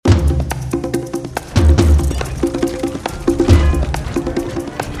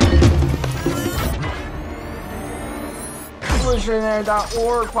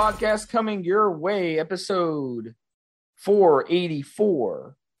Evolutionary.org podcast coming your way, episode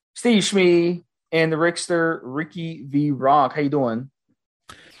 484. Steve Schmee and the Rickster, Ricky V. Rock. How you doing?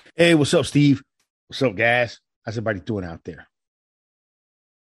 Hey, what's up, Steve? What's up, guys? How's everybody doing out there?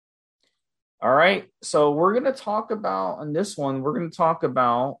 All right. So we're going to talk about, on this one, we're going to talk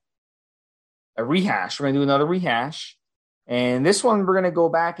about a rehash. We're going to do another rehash. And this one, we're going to go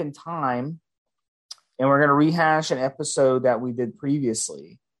back in time and we're going to rehash an episode that we did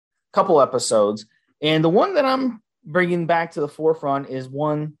previously, a couple episodes. And the one that I'm bringing back to the forefront is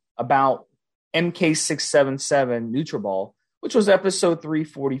one about MK677 Nutribol, which was episode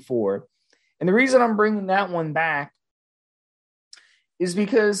 344. And the reason I'm bringing that one back is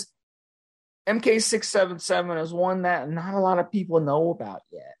because MK677 is one that not a lot of people know about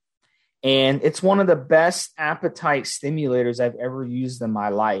yet. And it's one of the best appetite stimulators I've ever used in my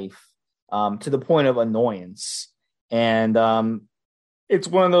life, to the point of annoyance. And it's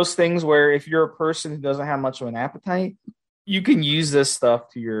one of those things where if you're a person who doesn't have much of an appetite, you can use this stuff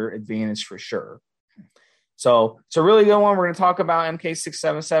to your advantage for sure. So it's a really good one. We're going to talk about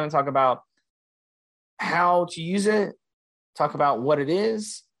MK677, talk about how to use it, talk about what it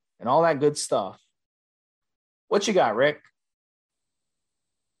is, and all that good stuff. What you got, Rick?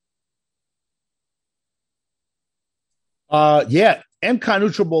 Yeah, MK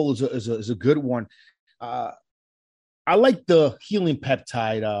Nutribol is a good one. I like the healing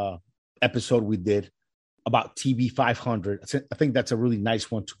peptide episode we did about TB500. I think that's a really nice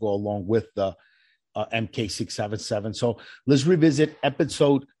one to go along with the MK677. So let's revisit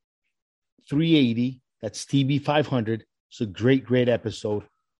episode 380. That's TB500. It's a great episode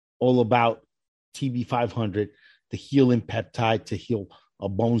all about TB500, the healing peptide to heal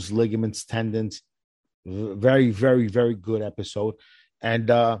bones, ligaments, tendons. Very good episode. And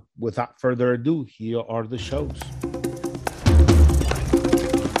without further ado, here are the shows.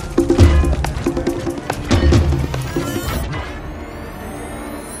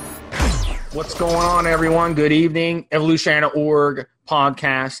 What's going on, everyone? Good evening. Evolutionary.org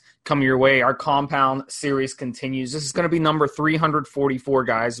podcast coming your way. Our compound series continues. This is going to be number 344,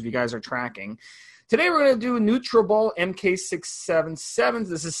 guys, if you guys are tracking. Today we're going to do Nutribol MK677.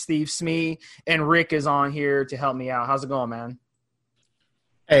 This is Steve Smee, and Rick is on here to help me out. How's it going, man?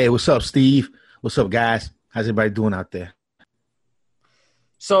 Hey, what's up, Steve? What's up, guys? How's everybody doing out there?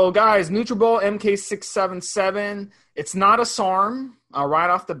 So, guys, Nutribol MK677, it's not a SARM right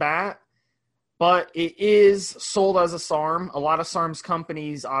off the bat, but it is sold as a SARM. A lot of SARMs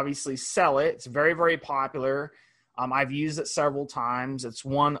companies obviously sell it. It's very popular. I've used it several times. It's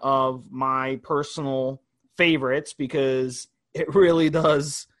one of my personal favorites because it really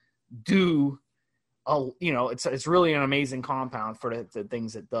does do, it's really an amazing compound for the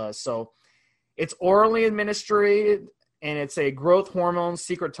things it does. So it's orally administered, and it's a growth hormone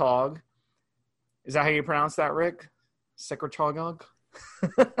secretagogue. Is that how you pronounce that, Rick? Secretagogue?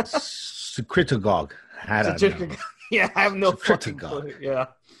 Secretagogue. Yeah, I have no fucking clue. Yeah.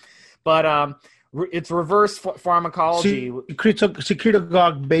 But it's reverse pharmacology.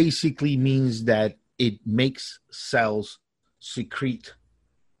 Secretagogue basically means that it makes cells secrete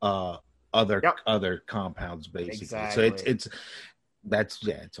other compounds, basically. Exactly. So that's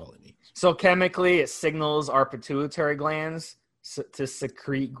all it means. So chemically, it signals our pituitary glands to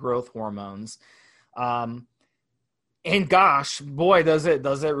secrete growth hormones. And gosh, boy, does it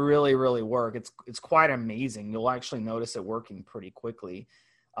really work. It's quite amazing. You'll actually notice it working pretty quickly.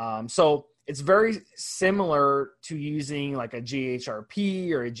 So it's very similar to using like a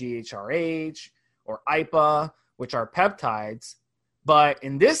GHRP or a GHRH or IPA, which are peptides. But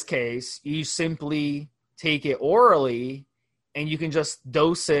in this case, you simply take it orally and you can just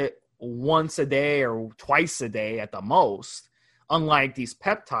dose it once a day or twice a day at the most. Unlike these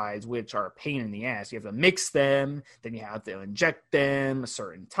peptides, which are a pain in the ass. You have to mix them, then you have to inject them a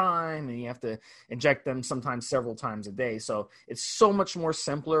certain time, and you have to inject them sometimes several times a day. So it's so much more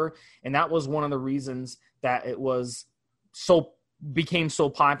simpler, and that was one of the reasons that it became so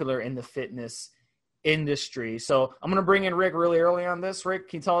popular in the fitness industry. So I'm going to bring in Rick really early on this. Rick,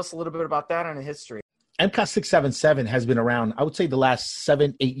 can you tell us a little bit about that and the history? MK677 has been around, I would say the last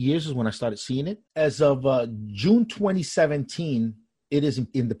 7-8 years is when I started seeing it. As of June 2017, it is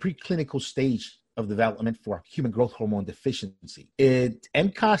in the preclinical stage of development for human growth hormone deficiency.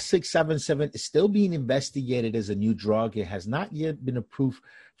 MK677 is still being investigated as a new drug. It has not yet been approved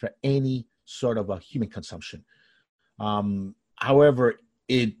for any sort of a human consumption. However,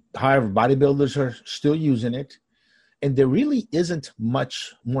 bodybuilders are still using it. And there really isn't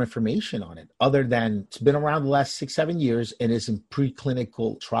much more information on it other than it's been around the last 6-7 years and is in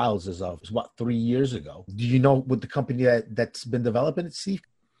preclinical trials as of what, 3 years ago. Do you know what the company that's been developing it, Steve?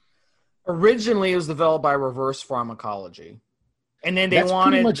 Originally, it was developed by Reverse Pharmacology, and then That's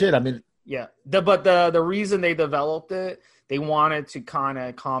pretty much it. I mean, yeah. But the reason they developed it, they wanted to kind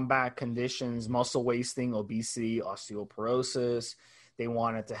of combat conditions, muscle wasting, obesity, osteoporosis. They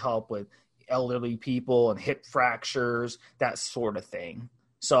wanted to help with elderly people and hip fractures, that sort of thing.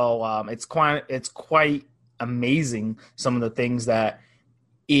 So it's quite amazing, some of the things that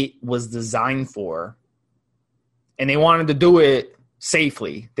it was designed for. And they wanted to do it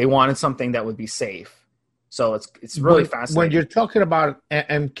safely. They wanted something that would be safe. So it's really fascinating. When you're talking about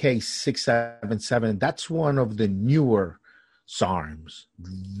MK677, that's one of the newer SARMs.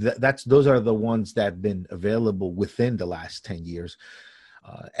 Those are the ones that have been available within the last 10 years.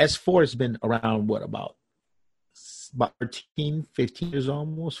 S4 has been around, about 13, 15 years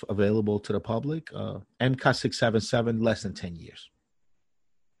almost, available to the public. MK677, less than 10 years.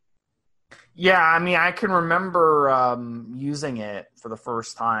 Yeah, I mean, I can remember using it for the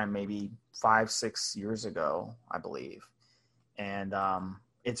first time maybe 5-6 years ago, I believe. And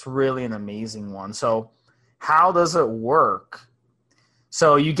it's really an amazing one. So how does it work?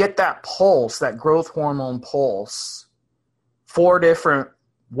 So you get that pulse, that growth hormone pulse, 4 different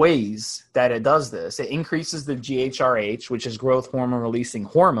ways that it does this. It increases the GHRH, which is growth hormone releasing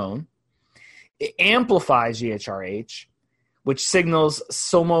hormone. It amplifies GHRH, which signals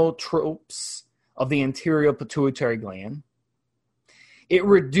somotropes of the anterior pituitary gland. It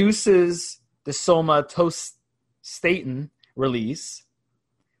reduces the somatostatin release,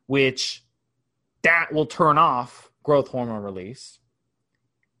 which that will turn off growth hormone release.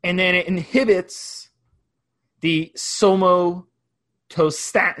 And then it inhibits the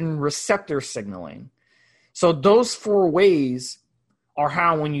somatostatin receptor signaling. So those 4 ways are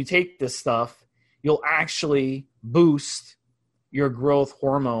how, when you take this stuff, you'll actually boost your growth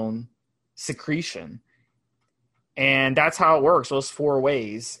hormone secretion. And that's how it works, those 4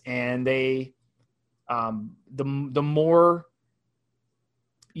 ways. And they, the more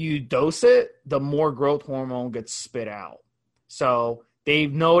you dose it, the more growth hormone gets spit out. So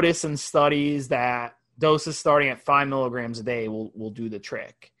they've noticed in studies that doses starting at 5 milligrams a day will do the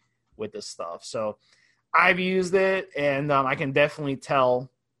trick with this stuff. So I've used it, and I can definitely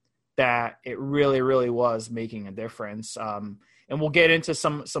tell that it really, really was making a difference. And we'll get into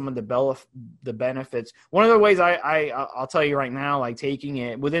some of the benefits. One of the ways I'll tell you right now, like taking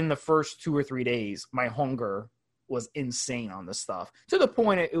it within the first 2 or 3 days, my hunger was insane on this stuff, to the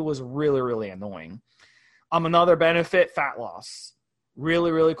point it was really, really annoying. Another benefit, fat loss.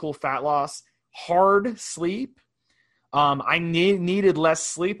 Really, really cool fat loss. Hard sleep. I needed less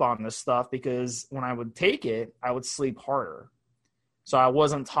sleep on this stuff because when I would take it, I would sleep harder. So I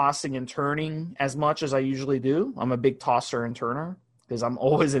wasn't tossing and turning as much as I usually do. I'm a big tosser and turner because I'm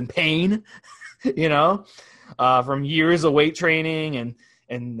always in pain, from years of weight training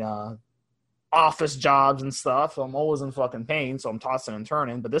and office jobs and stuff. So I'm always in fucking pain, so I'm tossing and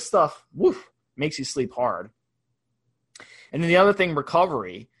turning. But this stuff, makes you sleep hard. And then the other thing,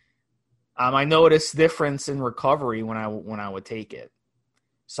 recovery. I noticed difference in recovery when I would take it.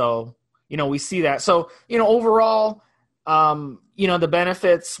 So, we see that. So, overall, the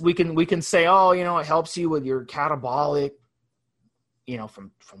benefits, we can say, it helps you with your catabolic,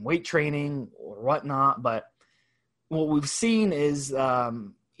 from weight training or whatnot. But what we've seen is,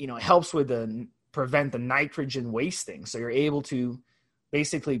 it helps with prevent the nitrogen wasting. So you're able to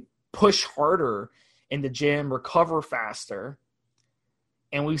basically push harder in the gym, recover faster.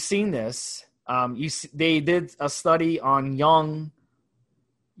 And we've seen this. They did a study on young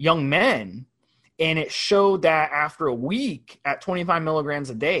men, and it showed that after a week at 25 milligrams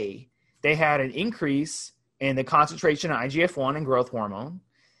a day, they had an increase in the concentration of IGF-1 and growth hormone.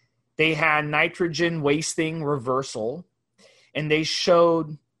 They had nitrogen wasting reversal, and they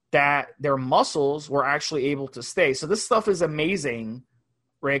showed that their muscles were actually able to stay. So this stuff is amazing,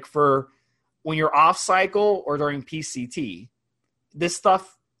 Rick, for when you're off cycle or during PCT. This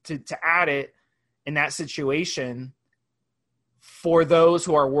stuff, to add it in that situation for those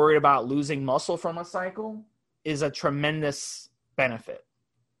who are worried about losing muscle from a cycle, is a tremendous benefit.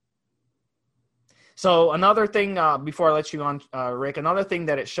 So another thing, before I let you on, Rick, another thing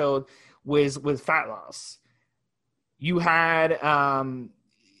that it showed was with fat loss. You had some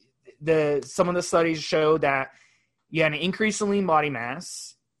of the studies showed that you had an increase in lean body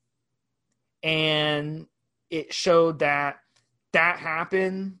mass, and it showed that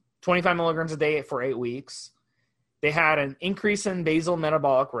happened 25 milligrams a day for 8 weeks. They had an increase in basal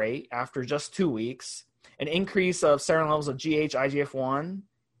metabolic rate after just 2 weeks, an increase of serum levels of GH, IGF-1,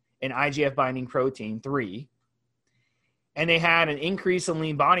 and IGF binding protein 3. And they had an increase in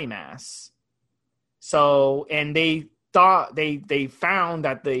lean body mass. So, and they thought they found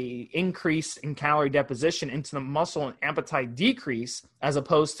that the increase in calorie deposition into the muscle and appetite decrease as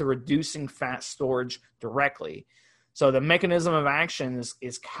opposed to reducing fat storage directly. So the mechanism of action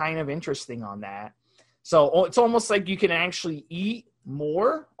is kind of interesting on that. So it's almost like you can actually eat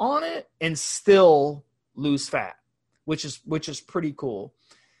more on it and still lose fat, which is pretty cool.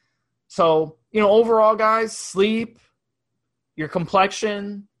 So, overall, guys, sleep, your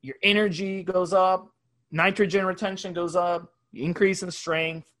complexion, your energy goes up, nitrogen retention goes up, increase in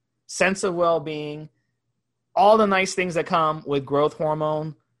strength, sense of well-being, all the nice things that come with growth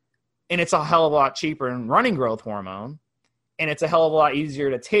hormone. And it's a hell of a lot cheaper than running growth hormone. And it's a hell of a lot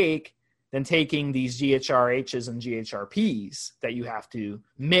easier to take than taking these GHRHs and GHRPs that you have to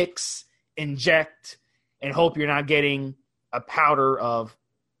mix, inject, and hope you're not getting a powder of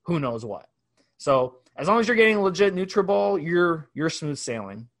who knows what. So as long as you're getting legit Nutribol, you're smooth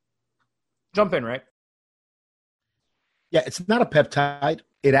sailing. Jump in, Rick. Yeah, it's not a peptide.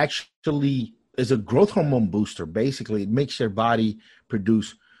 It actually is a growth hormone booster. Basically, it makes your body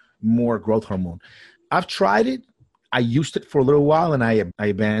produce more growth hormone. I've tried it. I used it for a little while, and I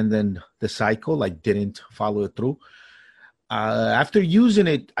abandoned the cycle. I didn't follow it through. After using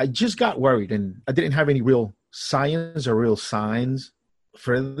it, I just got worried, and I didn't have any real science or real signs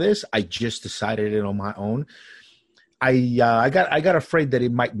for this. I just decided it on my own. I got afraid that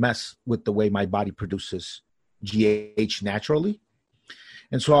it might mess with the way my body produces GH naturally.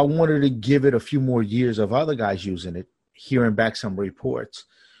 And so I wanted to give it a few more years of other guys using it, hearing back some reports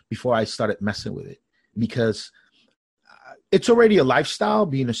before I started messing with it, because it's already a lifestyle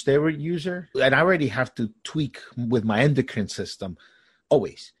being a steroid user, and I already have to tweak with my endocrine system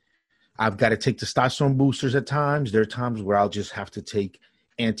always. I've got to take testosterone boosters at times. There are times where I'll just have to take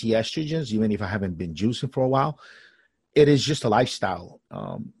anti-estrogens, even if I haven't been juicing for a while. It is just a lifestyle.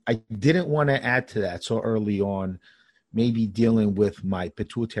 I didn't want to add to that so early on, maybe dealing with my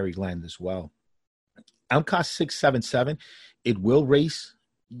pituitary gland as well. AMCOS 677, it will raise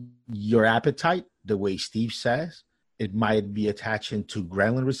your appetite the way Steve says. It might be attaching to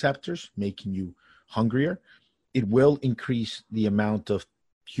ghrelin receptors, making you hungrier. It will increase the amount of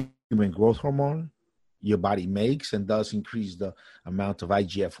human growth hormone your body makes, and does increase the amount of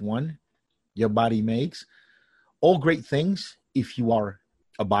IGF-1 your body makes. All great things if you are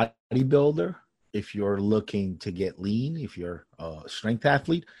a bodybuilder, if you're looking to get lean, if you're a strength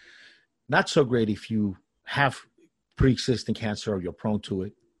athlete. Not so great if you have pre-existing cancer or you're prone to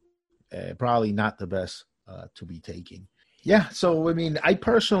it. Probably not the best to be taking. Yeah, so I mean, I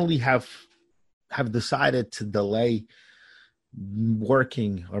personally have decided to delay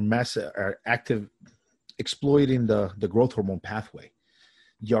working or exploiting the growth hormone pathway.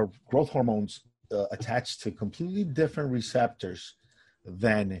 Your growth hormones attached to completely different receptors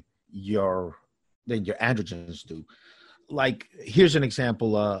than your androgens do. Like, here's an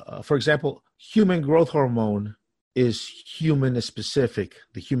example. For example, human growth hormone is human specific.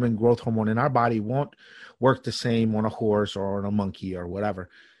 The human growth hormone in our body won't work the same on a horse or on a monkey or whatever.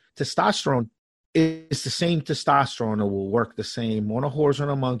 Testosterone is the same testosterone. It will work the same on a horse or on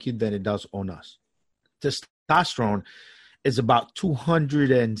a monkey than it does on us. Testosterone is about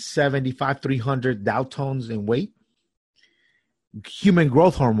 275, 300 Daltons in weight. Human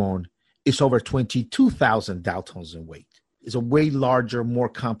growth hormone is over 22,000 Daltons in weight. It's a way larger, more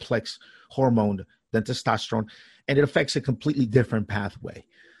complex hormone than testosterone, and it affects a completely different pathway.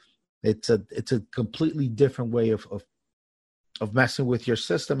 It's a completely different way of messing with your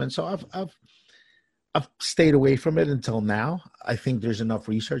system, and so I've stayed away from it until now. I think there's enough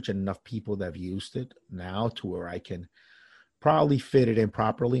research and enough people that have used it now to where I can probably fit it in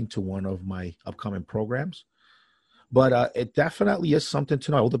properly into one of my upcoming programs. But it definitely is something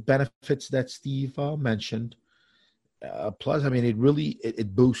to know. All the benefits that Steve mentioned. Plus, I mean,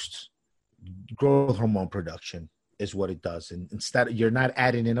 it boosts growth hormone production is what it does. And instead, you're not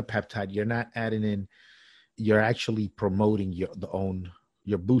adding in a peptide. You're actually promoting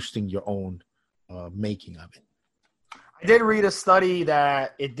you're boosting your own making of it. I did read a study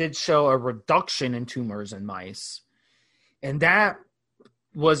that it did show a reduction in tumors in mice. And that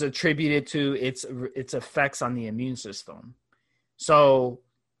was attributed to its effects on the immune system. So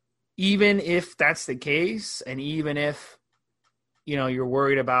even if that's the case, and even if, you're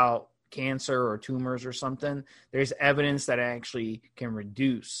worried about cancer or tumors or something, there's evidence that it actually can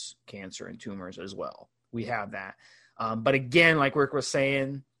reduce cancer and tumors as well. We have that. But again, like Rick was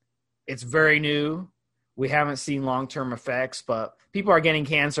saying, it's very new. We haven't seen long-term effects, but people are getting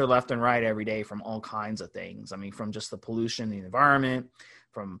cancer left and right every day from all kinds of things. I mean, from just the pollution in the environment,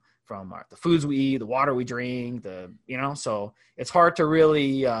 from the foods we eat, the water we drink, so it's hard to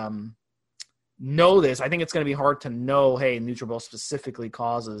really know this. I think it's going to be hard to know, hey, Nutribol specifically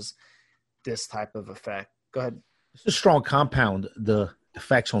causes this type of effect. Go ahead. It's a strong compound. The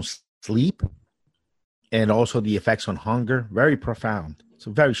effects on sleep and also the effects on hunger, very profound. It's a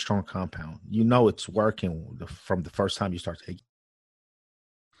very strong compound. It's working from the first time you start taking.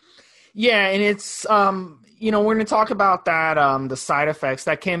 Yeah, and it's we're going to talk about that the side effects.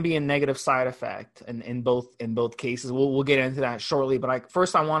 That can be a negative side effect in both cases. We'll get into that shortly, but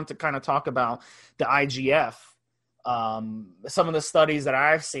first I wanted to kind of talk about the IGF. Some of the studies that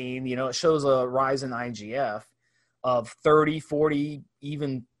I've seen, it shows a rise in IGF of 30, 40,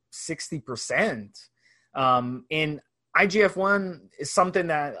 even 60%. And IGF-1 is something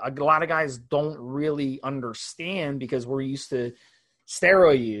that a lot of guys don't really understand because we're used to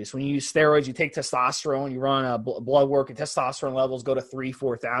steroid use. When you use steroids, you take testosterone, you run a blood work, and testosterone levels go to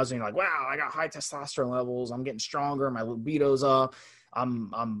 3,000-4,000. You're like, wow, I got high testosterone levels. I'm getting stronger. My libido's up.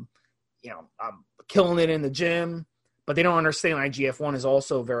 I'm killing it in the gym. But they don't understand IGF-1 is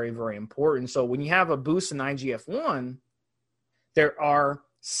also very, very important. So when you have a boost in IGF-1, there are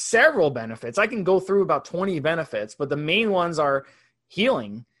several benefits. I can go through about 20 benefits, but the main ones are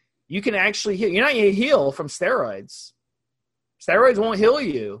healing. You can actually heal. You're not going to heal from steroids. Steroids won't heal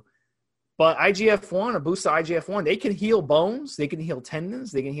you. But IGF-1, a boost of IGF-1, they can heal bones. They can heal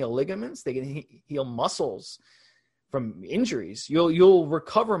tendons. They can heal ligaments. They can heal muscles from injuries. You'll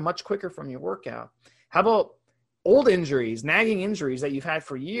recover much quicker from your workout. How about old injuries, nagging injuries that you've had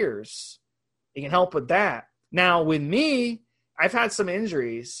for years? It can help with that. Now, with me, I've had some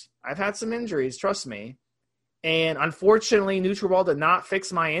injuries, trust me. And unfortunately, Nutribol did not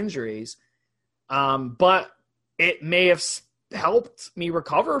fix my injuries. But it may have helped me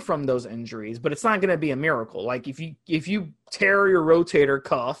recover from those injuries, but it's not going to be a miracle. Like if you tear your rotator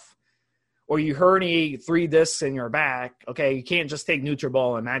cuff or you herniate 3 discs in your back, okay, you can't just take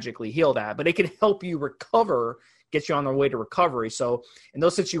Nutribol and magically heal that, but it can help you recover, get you on the way to recovery. So in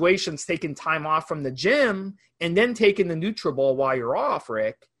those situations, taking time off from the gym and then taking the Nutribol while you're off,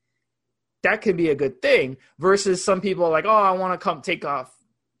 Rick, that could be a good thing versus some people are like, oh, I want to come take off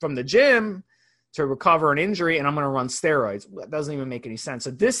from the gym to recover an injury and I'm going to run steroids. That doesn't even make any sense.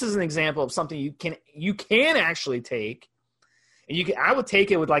 So this is an example of something you can actually take. And I would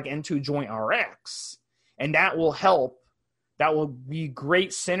take it with like N2 Joint RX, and that will help. That will be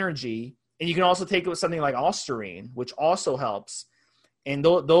great synergy. And you can also take it with something like Ostarine, which also helps. And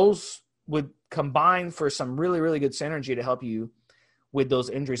those would combine for some really, really good synergy to help you with those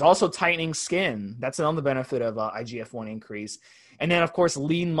injuries. Also tightening skin. That's another benefit of IGF-1 increase. And then, of course,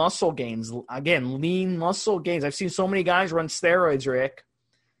 lean muscle gains. Again, lean muscle gains. I've seen so many guys run steroids, Rick,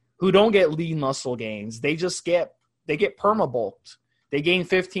 who don't get lean muscle gains. They get perma-bulked. They gain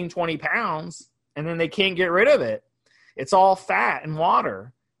 15, 20 pounds, and then they can't get rid of it. It's all fat and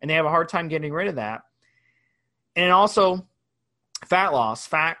water, and they have a hard time getting rid of that. And also, fat loss,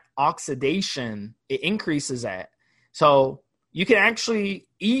 fat oxidation, it increases that. So you can actually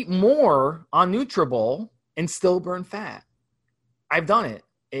eat more on Nutribol and still burn fat. I've done it.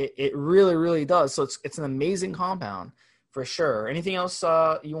 It really, really does. So it's an amazing compound for sure. Anything else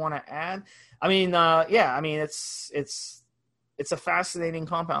you want to add? I mean, it's a fascinating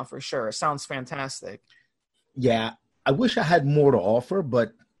compound for sure. It sounds fantastic. Yeah, I wish I had more to offer,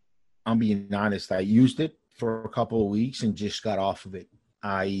 but I'm being honest. I used it for a couple of weeks and just got off of it.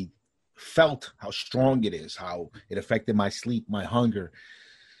 I felt how strong it is, how it affected my sleep, my hunger,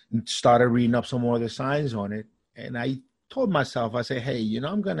 and started reading up some more of the science on it. And I told myself, I say, hey,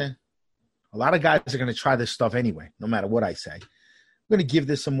 a lot of guys are going to try this stuff anyway, no matter what I say. I'm going to give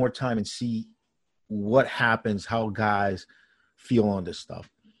this some more time and see what happens, how guys feel on this stuff.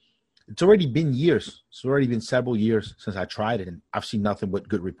 It's already been years. It's already been several years since I tried it, and I've seen nothing but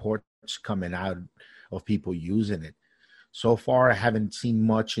good reports coming out of people using it. So far, I haven't seen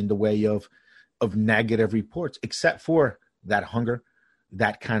much in the way of negative reports, except for that hunger,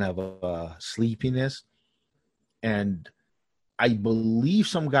 that kind of sleepiness. And I believe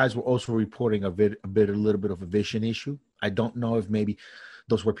some guys were also reporting a little bit of a vision issue. I don't know if maybe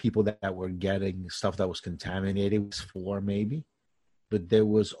those were people that were getting stuff that was contaminated with fluor maybe. But there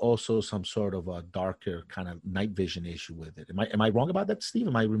was also some sort of a darker kind of night vision issue with it. Am I wrong about that, Steve?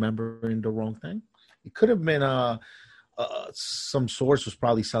 Am I remembering the wrong thing? It could have been some source was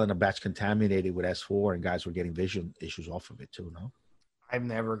probably selling a batch contaminated with S4 and guys were getting vision issues off of it too, no? I've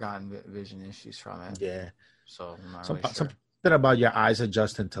never gotten vision issues from it. Yeah. So I'm not really sure. about your eyes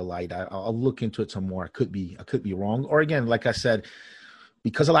adjusting to light. I'll look into it some more. I could be wrong. Or again, like I said,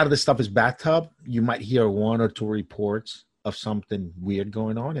 because a lot of this stuff is bathtub, you might hear one or two reports of something weird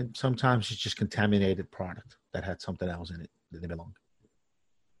going on, and sometimes it's just contaminated product that had something else in it that didn't belong.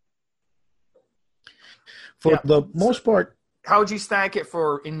 For the most part, how would you stack it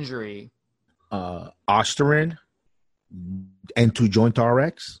for injury? Osterin, N2 Joint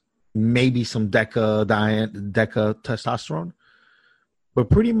RX, maybe some Deca testosterone, but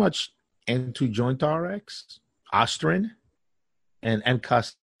pretty much N2 Joint RX, Osterin, and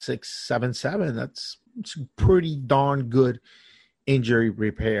MCA 677. That's a pretty darn good injury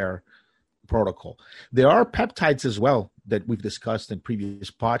repair protocol. There are peptides as well that we've discussed in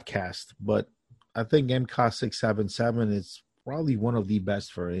previous podcasts, but I think MCA 677 is probably one of the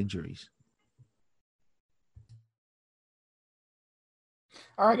best for injuries.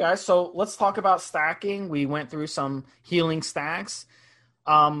 All right, guys. So let's talk about stacking. We went through some healing stacks.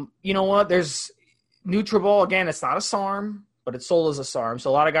 You know what? There's Nutribol. Again, it's not a SARM, but it's sold as a SARM. So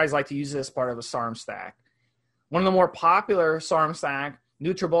a lot of guys like to use it as part of a SARM stack. One of the more popular SARM stack,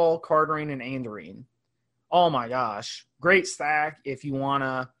 Nutribol, Cardarine, and Andarine. Oh my gosh. Great stack if you want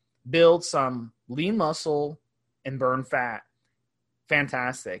to build some lean muscle and burn fat.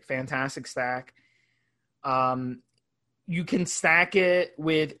 Fantastic stack. You can stack it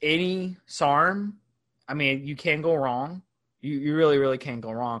with any SARM. I mean, you can't go wrong. You really, really can't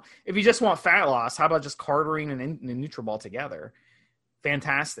go wrong. If you just want fat loss, how about just Cardarine and Nutribol together?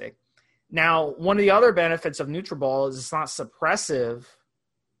 Fantastic. Now, one of the other benefits of Nutribol is it's not suppressive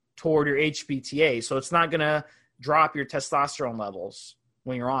toward your HPTA, so it's not going to drop your testosterone levels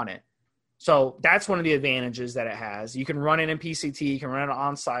when you're on it. So that's one of the advantages that it has. You can run it in PCT, you can run it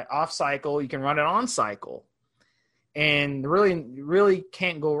off cycle, you can run it on cycle. And really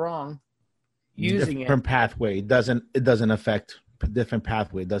can't go wrong using different pathway. It doesn't affect different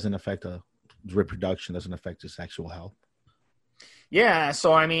pathway. It doesn't affect reproduction. Doesn't affect the sexual health. Yeah.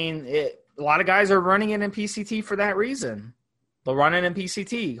 So I mean, a lot of guys are running it in PCT for that reason. They'll run it in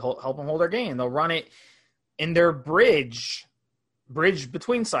PCT, help them hold their gain. They'll run it in their bridge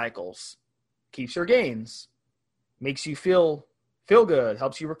between cycles, keeps your gains, makes you feel good,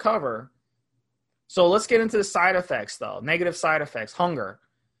 helps you recover. So let's get into the side effects, though. Negative side effects. Hunger.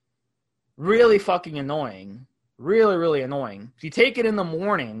 Really fucking annoying. Really, really annoying. If you take it in the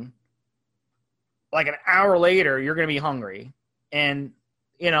morning, like an hour later, you're going to be hungry. And,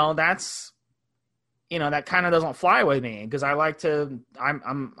 that kind of doesn't fly with me because I like to,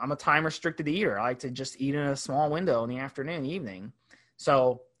 I'm a time restricted eater. I like to just eat in a small window in the afternoon, evening.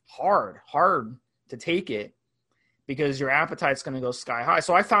 So hard to take it, because your appetite's going to go sky high.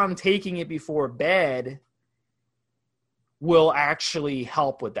 So I found taking it before bed will actually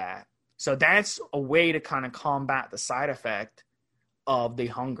help with that. So that's a way to kind of combat the side effect of the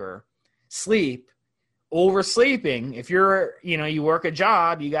hunger. Sleep. Oversleeping. If you're, you work a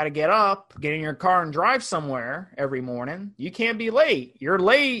job, you got to get up, get in your car and drive somewhere every morning. You can't be late. You're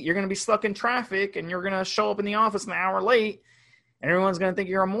late, you're going to be stuck in traffic, and you're going to show up in the office an hour late, and everyone's going to think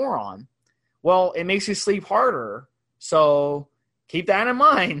you're a moron. Well, it makes you sleep harder. So keep that in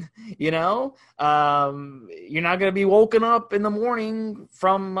mind, You're not going to be woken up in the morning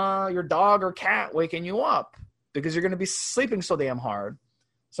from your dog or cat waking you up because you're going to be sleeping so damn hard.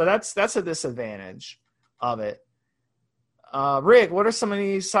 So that's a disadvantage of it. Rick, what are some of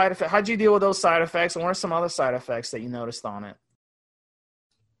these side effects? How'd you deal with those side effects, and what are some other side effects that you noticed on it?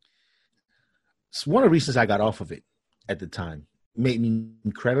 It's one of the reasons I got off of it at the time. It made me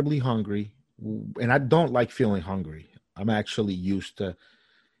incredibly hungry, and I don't like feeling hungry. I'm actually used to,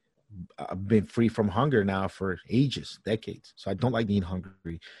 I've been free from hunger now for ages, decades. So I don't like being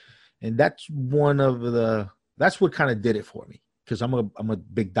hungry. And that's that's what kind of did it for me. Because I'm a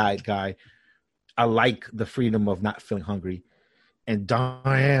big diet guy. I like the freedom of not feeling hungry. And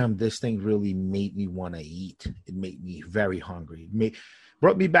damn, this thing really made me want to eat. It made me very hungry.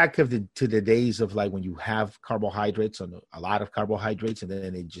 Brought me back to the days of like when you have carbohydrates, a lot of carbohydrates, and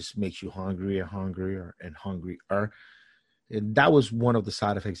then it just makes you hungrier and hungrier. And that was one of the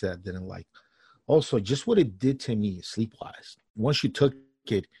side effects that I didn't like. Also, just what it did to me sleep-wise. Once you took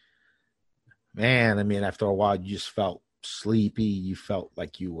it, man, I mean, after a while, you just felt sleepy. You felt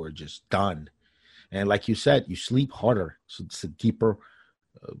like you were just done. And like you said, you sleep harder. So it's a deeper,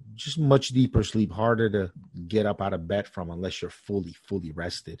 just much deeper sleep, harder to get up out of bed from unless you're fully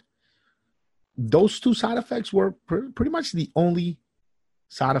rested. Those two side effects were pretty much the only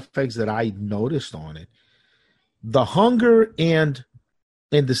side effects that I noticed on it. The hunger and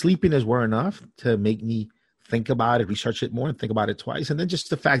the sleepiness were enough to make me think about it, research it more, and think about it twice. And then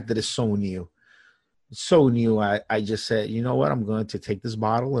just the fact that it's so new. so new. I just said, you know what? I'm going to take this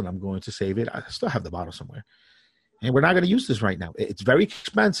bottle and I'm going to save it. I still have the bottle somewhere. And we're not going to use this right now. It's very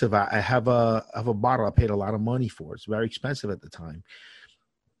expensive. I have a bottle I paid a lot of money for. It's very expensive at the time.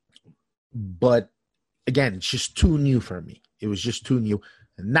 But again, it's just too new for me. It was just too new.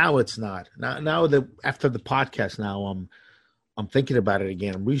 And now it's not. Now that after the podcast, now I'm thinking about it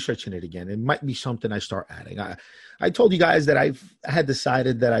again. I'm researching it again. It might be something I start adding. I told you guys that I had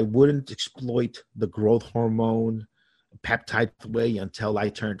decided that I wouldn't exploit the growth hormone peptide way until I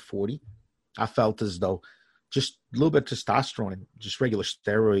turned 40. I felt as though just a little bit of testosterone, just regular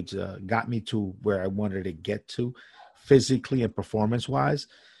steroids, got me to where I wanted to get to physically and performance-wise.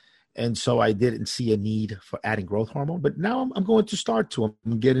 And so I didn't see a need for adding growth hormone. But now I'm going to start to.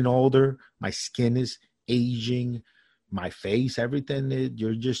 I'm getting older. My skin is aging. My face, everything,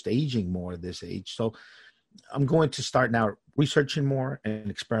 you're just aging more at this age. So I'm going to start now researching more and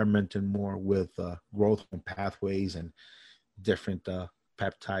experimenting more with growth hormone pathways and different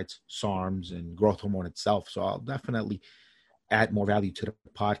peptides, SARMs, and growth hormone itself. So I'll definitely add more value to the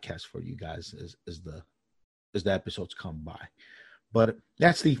podcast for you guys as the episodes come by. But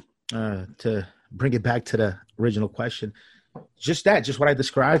that's to bring it back to the original question, just what I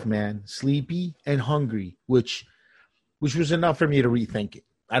described, man, sleepy and hungry, which was enough for me to rethink it.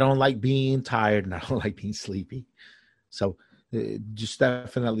 I don't like being tired and I don't like being sleepy. So just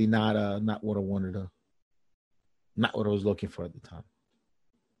definitely not what I wanted to, not what I was looking for at the time.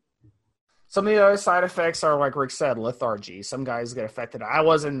 Some of the other side effects are, like Rick said, lethargy. Some guys get affected. I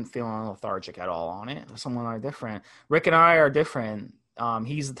wasn't feeling lethargic at all on it. Someone are different. Rick and I are different.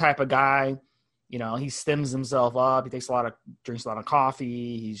 He's the type of guy, he stims himself up. He drinks a lot of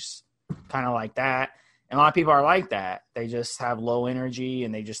coffee. He's kind of like that. And a lot of people are like that. They just have low energy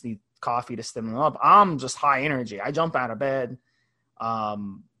and they just need coffee to stim them up. I'm just high energy. I jump out of bed.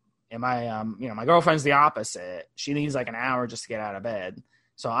 And my girlfriend's the opposite. She needs like an hour just to get out of bed.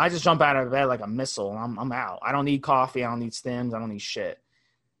 So I just jump out of bed like a missile and I'm out. I don't need coffee. I don't need stims. I don't need shit.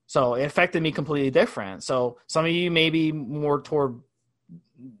 So it affected me completely different. So some of you may be more toward,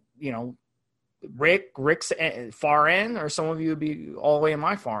 Rick's far end, or some of you would be all the way in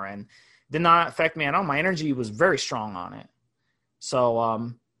my far end. Did not affect me at all. My energy was very strong on it.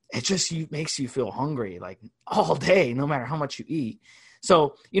 So it just makes you feel hungry like all day, no matter how much you eat.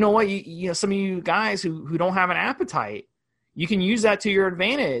 So you know what? Some of you guys who don't have an appetite, you can use that to your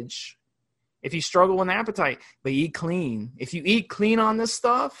advantage. If you struggle with an appetite, but eat clean. If you eat clean on this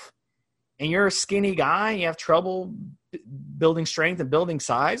stuff and you're a skinny guy, you have trouble building strength and building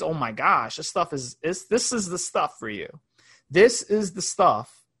size, oh my gosh, this is the stuff for you. This is the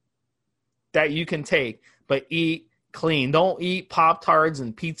stuff that you can take, but eat clean. Don't eat Pop-Tarts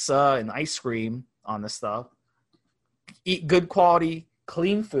and pizza and ice cream on this stuff. Eat good quality,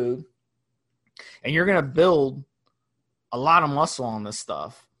 clean food, and you're going to build a lot of muscle on this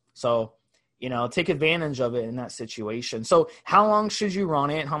stuff. So, take advantage of it in that situation. So how long should you run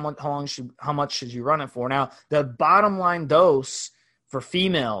it? How much should you run it for? Now, the bottom line dose for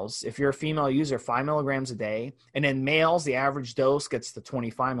females, if you're a female user, 5 milligrams a day. And then males, the average dose gets to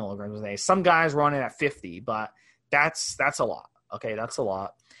 25 milligrams a day. Some guys run it at 50, but that's a lot. Okay, that's a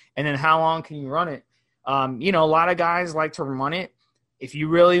lot. And then how long can you run it? A lot of guys like to run it. If you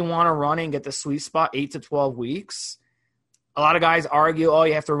really want to run it and get the sweet spot, 8 to 12 weeks. A lot of guys argue,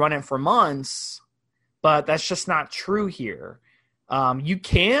 you have to run it for months, but that's just not true here. You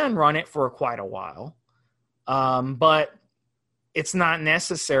can run it for quite a while, but it's not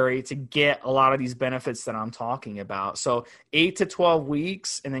necessary to get a lot of these benefits that I'm talking about. So 8 to 12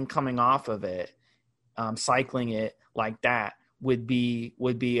 weeks and then coming off of it, cycling it like that would be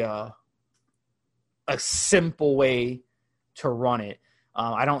a simple way to run it.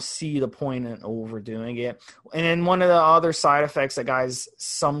 I don't see the point in overdoing it. And then one of the other side effects that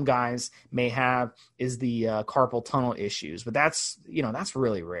some guys may have is the carpal tunnel issues, but that's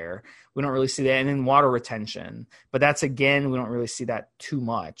really rare. We don't really see that. And then water retention, but that's, again, we don't really see that too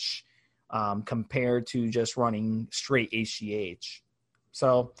much compared to just running straight HGH.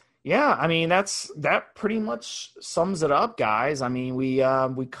 So yeah, that pretty much sums it up, guys.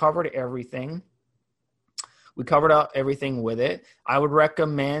 We covered everything. We covered up everything with it. I would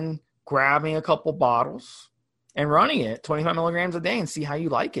recommend grabbing a couple bottles and running it 25 milligrams a day and see how you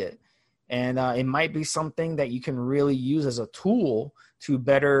like it. And it might be something that you can really use as a tool to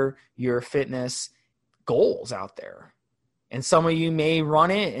better your fitness goals out there. And some of you may run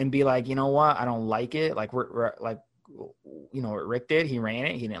it and be like, you know what, I don't like it. Like what Rick did. He ran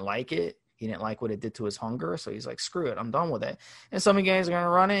it. He didn't like it. He didn't like what it did to his hunger. So he's like, screw it, I'm done with it. And some of you guys are going to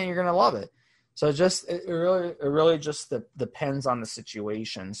run it and you're going to love it. So it really just depends on the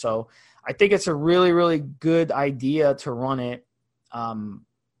situation. So I think it's a really, really good idea to run it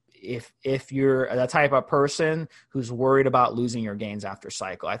if you're the type of person who's worried about losing your gains after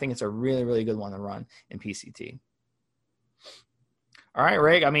cycle. I think it's a really, really good one to run in PCT. All right,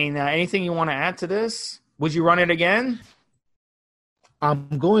 Rick. I mean, anything you want to add to this? Would you run it again?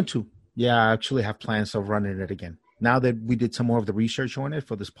 I'm going to. Yeah, I actually have plans of running it again. Now that we did some more of the research on it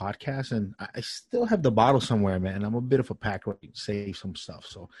for this podcast, and I still have the bottle somewhere, man. I'm a bit of a pack rat, save some stuff.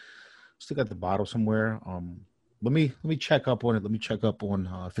 So still got the bottle somewhere. Let me check up on it. Let me check up on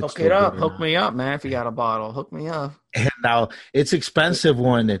if it's hook it up. Hook me up, man. If you got a bottle, hook me up. And now it's expensive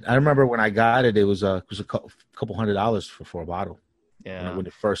one. I remember when I got it, it was a couple $100 for a bottle. Yeah, when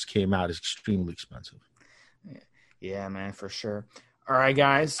it first came out, it's extremely expensive. Yeah, man, for sure. All right,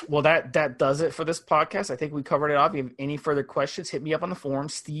 guys. Well, that does it for this podcast. I think we covered it off. If you have any further questions, hit me up on the forum,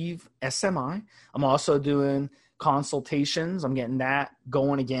 Steve SMI. I'm also doing consultations. I'm getting that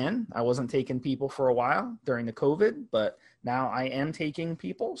going again. I wasn't taking people for a while during the COVID, but now I am taking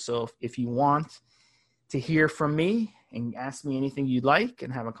people. So if you want to hear from me and ask me anything you'd like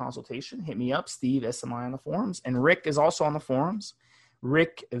and have a consultation, hit me up, Steve SMI on the forums. And Rick is also on the forums.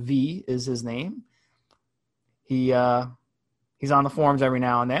 Rick V is his name. He's on the forums every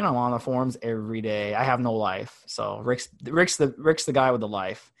now and then. I'm on the forums every day. I have no life. So Rick's the guy with the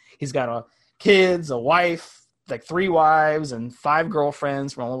life. He's got kids, a wife, like 3 wives and 5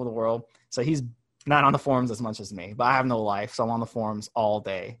 girlfriends from all over the world. So he's not on the forums as much as me, but I have no life. So I'm on the forums all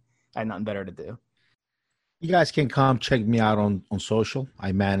day. I have nothing better to do. You guys can come check me out on social.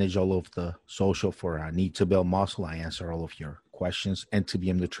 I manage all of the social for Need to Build Muscle. I answer all of your questions and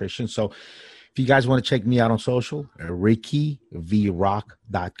NTBM Nutrition. So if you guys want to check me out on social,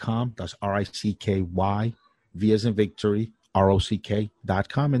 RickyVRock.com. That's RICKY, V as in victory,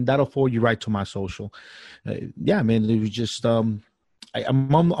 ROCK.com. And that'll forward you right to my social. Yeah, man, it was just I'm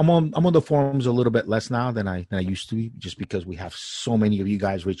on the forums a little bit less now than I used to be, just because we have so many of you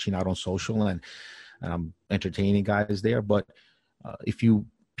guys reaching out on social and I'm entertaining guys there. But if you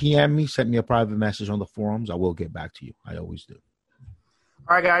PM me, send me a private message on the forums, I will get back to you. I always do.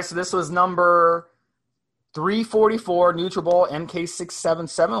 All right, guys. So this was number 344, Nutribol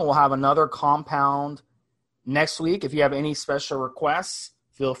MK677. We'll have another compound next week. If you have any special requests,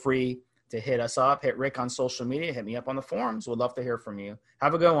 feel free to hit us up. Hit Rick on social media. Hit me up on the forums. We'd love to hear from you.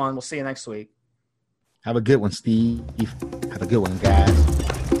 Have a good one. We'll see you next week. Have a good one, Steve. Have a good one, guys.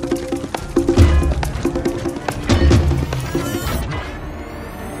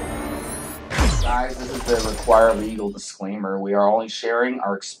 Guys, this is the required legal disclaimer. We are only sharing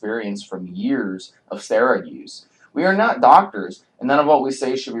our experience from years of steroid use. We are not doctors, and none of what we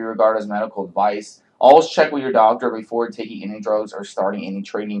say should be regarded as medical advice. Always check with your doctor before taking any drugs or starting any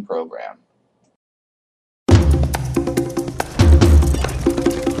training program.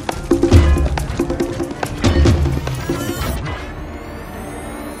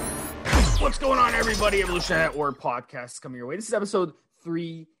 What's going on, everybody? Evolution Network podcast coming your way. This is episode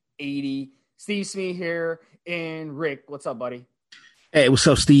 380. Steve Smee here, and Rick. What's up, buddy? Hey, what's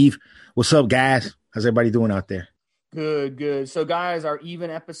up, Steve? What's up, guys? How's everybody doing out there? Good. So, guys, our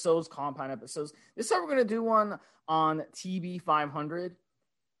even episodes, compound episodes. This time we're going to do one on TB500,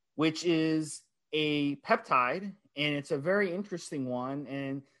 which is a peptide, and it's a very interesting one.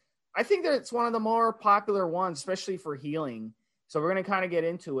 And I think that it's one of the more popular ones, especially for healing. So we're going to kind of get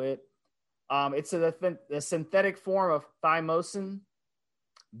into it. It's the synthetic form of thymosin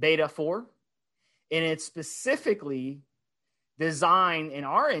beta-4. And it's specifically designed in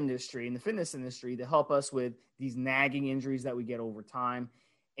our industry, in the fitness industry, to help us with these nagging injuries that we get over time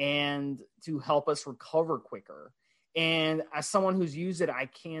and to help us recover quicker. And as someone who's used it, I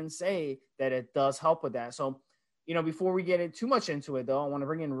can say that it does help with that. So, before we get too much into it, though, I want to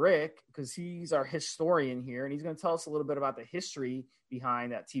bring in Rick because he's our historian here, and he's going to tell us a little bit about the history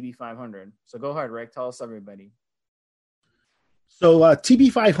behind that TB500. So go ahead, Rick. Tell us, everybody. So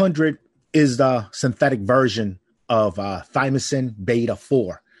TB500 is the synthetic version of thymosin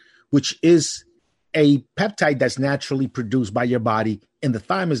beta-4, which is a peptide that's naturally produced by your body in the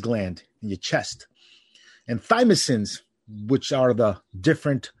thymus gland in your chest. And thymosins, which are the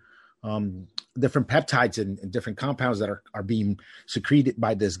different peptides and different compounds that are being secreted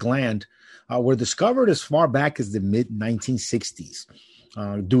by this gland, were discovered as far back as the mid-1960s.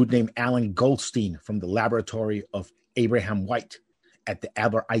 A dude named Alan Goldstein from the laboratory of Abraham White at the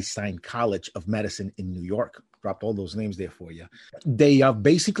Albert Einstein College of Medicine in New York. Dropped all those names there for you. They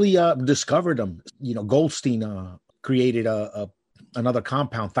basically discovered them. Goldstein created another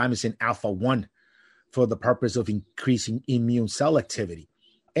compound, thymosin alpha-1, for the purpose of increasing immune cell activity.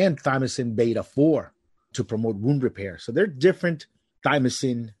 and thymosin beta 4 to promote wound repair. So they're different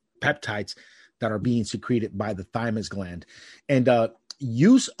thymosin peptides that are being secreted by the thymus gland. And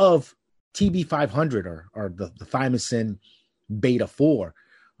use of TB500 or the thymosin beta 4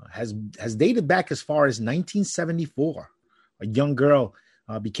 has dated back as far as 1974. A young girl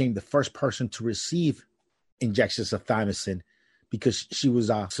became the first person to receive injections of thymosin because she was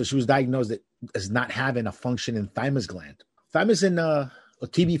diagnosed as not having a functioning thymus gland. Thymosin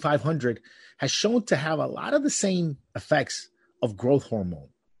TB500 has shown to have a lot of the same effects of growth hormone.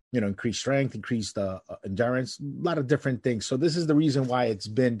 Increased strength, increased endurance, a lot of different things. So this is the reason why it's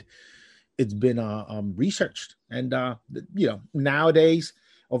been researched. And nowadays,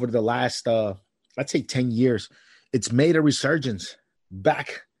 over the last let's say 10 years, it's made a resurgence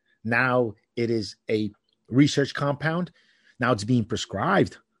back. Now it is a research compound. Now it's being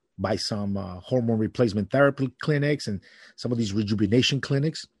prescribed by some hormone replacement therapy clinics and some of these rejuvenation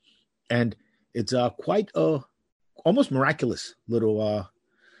clinics. And it's quite almost miraculous little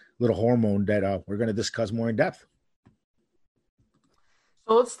hormone that we're going to discuss more in depth.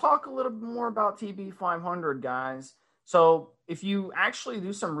 So let's talk a little bit more about TB500, guys. So if you actually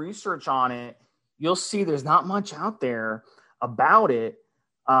do some research on it, you'll see there's not much out there about it,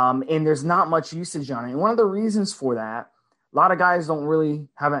 and there's not much usage on it. And one of the reasons for that, a lot of guys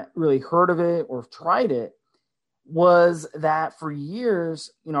haven't really heard of it or tried it, was that for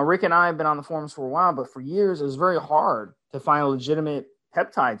years, Rick and I have been on the forums for a while, but for years it was very hard to find a legitimate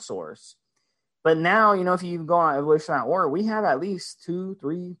peptide source. But now, if you go on evolution.org, we have at least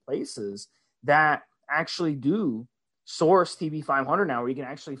 2-3 places that actually do source TB500 now, where you can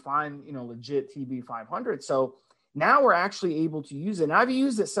actually find, legit TB500. So now we're actually able to use it. And I've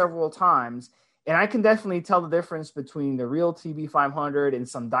used it several times, and I can definitely tell the difference between the real TB500 and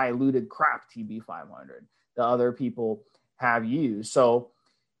some diluted crap TB500 that other people have used. So,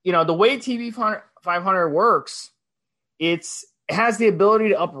 the way TB500 works, it has the ability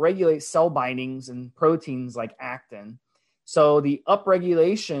to upregulate cell bindings and proteins like actin. So the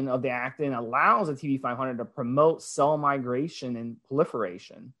upregulation of the actin allows the TB500 to promote cell migration and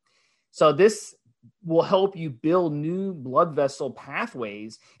proliferation. So this will help you build new blood vessel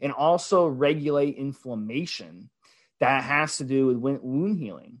pathways and also regulate inflammation that has to do with wound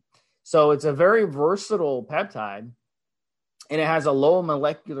healing. So it's a very versatile peptide, and it has a low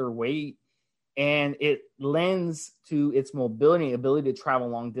molecular weight, and it lends to its mobility, ability to travel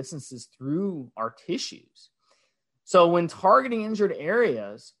long distances through our tissues. So when targeting injured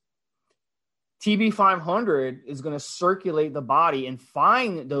areas, TB500 is going to circulate the body and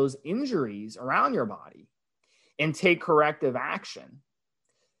find those injuries around your body and take corrective action.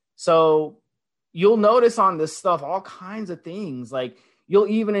 So you'll notice on this stuff all kinds of things. Like you'll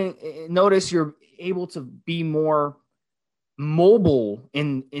even notice you're able to be more mobile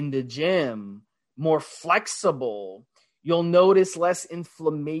in the gym, more flexible. You'll notice less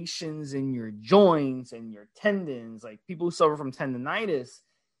inflammations in your joints and your tendons. Like people who suffer from tendonitis,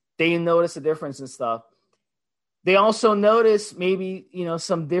 they notice a difference in stuff. They also notice maybe,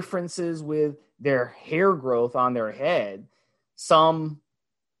 some differences with their hair growth on their head. Some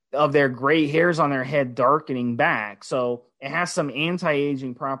of their gray hairs on their head darkening back. So it has some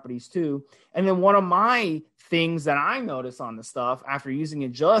anti-aging properties too. And then one of my things that I notice on the stuff after using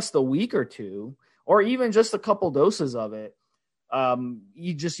it just a week or two, or even just a couple doses of it,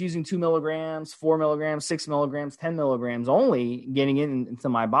 you just using 2 milligrams, 4 milligrams, 6 milligrams, 10 milligrams only, getting it into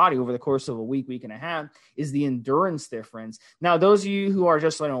my body over the course of a week and a half, is the endurance difference. Now, those of you who are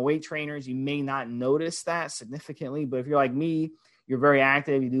just weight trainers, you may not notice that significantly, but if you're like me, you're very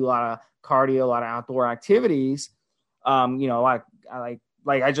active, you do a lot of cardio, a lot of outdoor activities.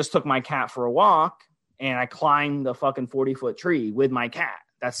 I just took my cat for a walk and I climbed the fucking 40-foot tree with my cat.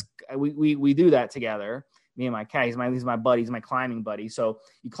 We do that together. Me and my cat. He's my buddy. He's my climbing buddy. So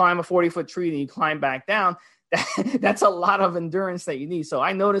you climb a 40-foot tree, then you climb back down. That's a lot of endurance that you need. So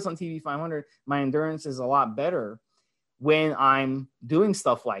I notice on TB500, my endurance is a lot better when I'm doing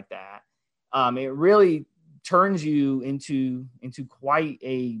stuff like that. It really turns you into quite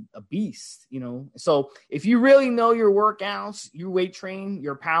a beast, So if you really know your workouts, you weight train,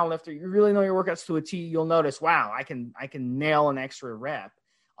 you're a power lifter, you really know your workouts to a T, you'll notice, wow, I can nail an extra rep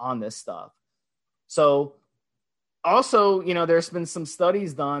on this stuff. So also, there's been some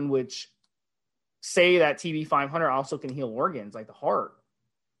studies done which say that TB500 also can heal organs like the heart,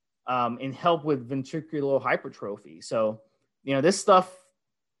 and help with ventricular hypertrophy. So, this stuff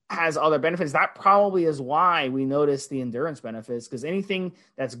has other benefits. That probably is why we notice the endurance benefits, because anything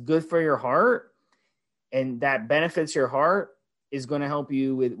that's good for your heart and that benefits your heart is going to help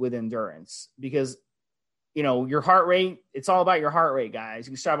you with endurance, because your heart rate, it's all about your heart rate, guys.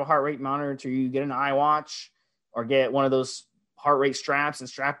 You can strap a heart rate monitor to you, get an iWatch or get one of those heart rate straps and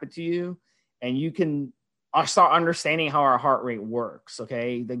strap it to you. And you can start understanding how our heart rate works.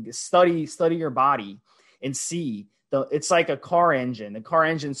 Okay. Study your body and see it's like a car engine. The car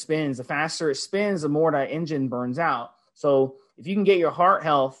engine spins. The faster it spins, the more that engine burns out. So if you can get your heart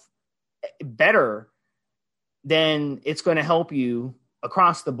health better, then it's going to help you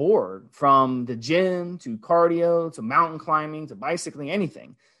across the board, from the gym to cardio to mountain climbing to bicycling,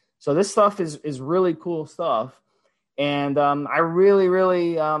 anything. So this stuff is really cool stuff. And I really,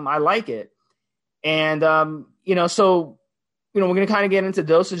 really, I like it. And, so, we're going to kind of get into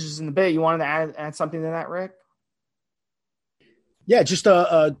dosages in a bit. You wanted to add something to that, Rick? Yeah, just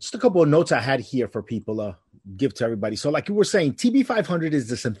a couple of notes I had here for people to give to everybody. So like you were saying, TB500 is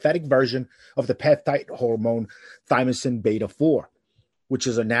the synthetic version of the peptide hormone thymosin beta-4, which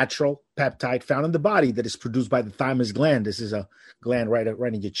is a natural peptide found in the body that is produced by the thymus gland. This is a gland right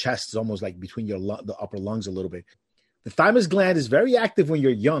in your chest. It's almost like between the upper lungs a little bit. The thymus gland is very active when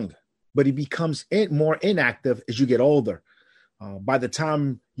you're young, but it becomes more inactive as you get older. By the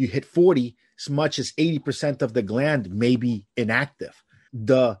time you hit 40, as much as 80% of the gland may be inactive.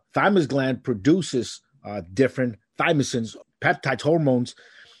 The thymus gland produces different thymosins, peptides, hormones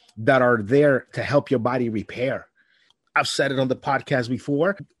that are there to help your body repair. I've said it on the podcast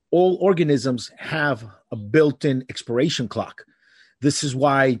before. All organisms have a built-in expiration clock. This is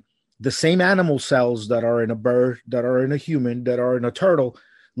why the same animal cells that are in a bird, that are in a human, that are in a turtle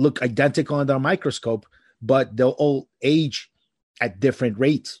look identical under a microscope, but they'll all age at different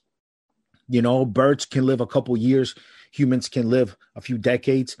rates. Birds can live a couple years. Humans can live a few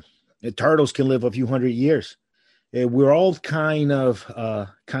decades. Turtles can live a few hundred years. We're all kind of, I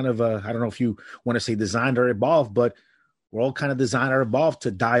don't know if you want to say designed or evolved, but we're all kind of designed or evolved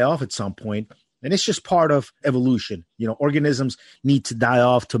to die off at some point. And it's just part of evolution. Organisms need to die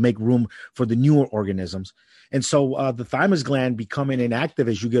off to make room for the newer organisms. And so the thymus gland becoming inactive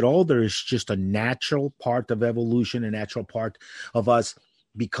as you get older is just a natural part of evolution, a natural part of us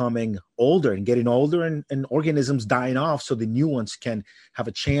becoming older and getting older, and organisms dying off so the new ones can have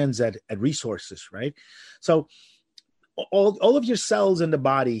a chance at resources, right? So all of your cells in the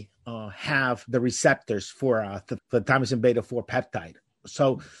body have the receptors for the thymosin beta-4 peptide.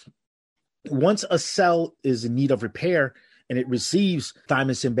 So once a cell is in need of repair and it receives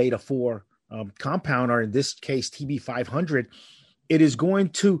thymosin beta-4 compound, or in this case TB500, it is going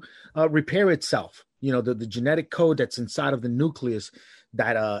to repair itself. The genetic code that's inside of the nucleus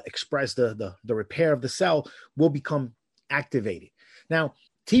that express the repair of the cell will become activated. Now,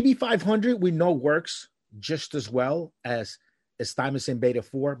 TB500 we know works just as well as thymosin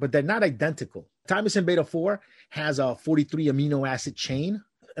beta-4, but they're not identical. Thymosin beta-4 has a 43 amino acid chain.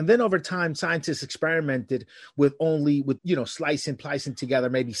 And then over time, scientists experimented with splicing together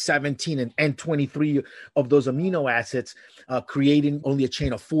maybe 17 and 23 of those amino acids, creating only a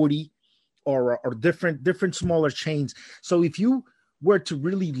chain of 40 or different smaller chains. So if you were to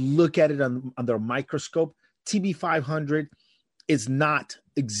really look at it under a microscope, TB500 is not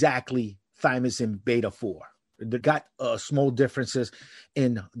exactly thymosin beta-4. They got small differences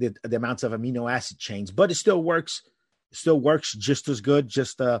in the amounts of amino acid chains, but it still works. Still works just as good,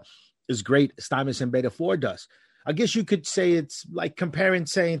 just as great as thymosin beta-4 does. I guess you could say it's like comparing,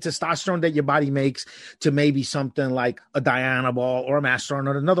 saying testosterone that your body makes to maybe something like a Dianabol or a Masteron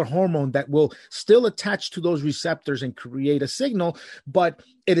or another hormone that will still attach to those receptors and create a signal, but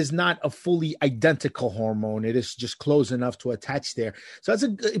it is not a fully identical hormone. It is just close enough to attach there. So that's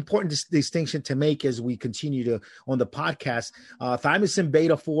an important distinction to make as we continue on the podcast. Thymosin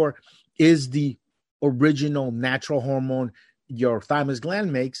beta-4 is the original natural hormone your thymus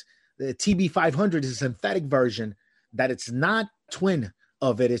gland makes. The TB500 is a synthetic version that it's not twin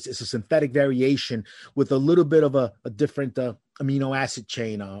of it. It's a synthetic variation with a little bit of a different amino acid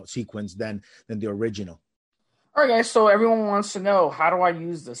chain sequence than the original. All right, guys. So everyone wants to know, how do I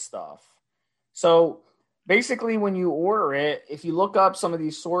use this stuff? So basically, when you order it, if you look up some of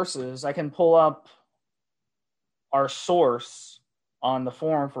these sources, I can pull up our source on the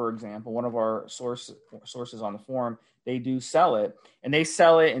forum, for example. One of our sources on the forum, they do sell it, and they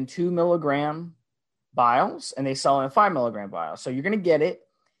sell it in 2 milligram vials, and they sell it in 5 milligram vials. So you're going to get it,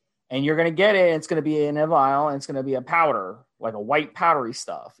 and it's going to be in a vial, and it's going to be a powder, like a white powdery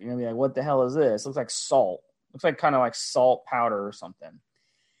stuff. You're going to be like, what the hell is this? It looks like salt. Looks like kind of like salt powder or something.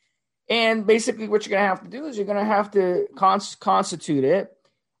 And basically what you're going to have to do is you're going to have to constitute it.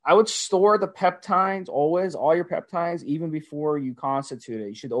 I would store the peptides always, all your peptides, even before you constitute it.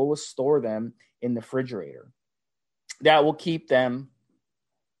 You should always store them in the refrigerator. That will keep them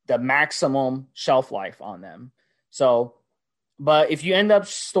the maximum shelf life on them. So, but if you end up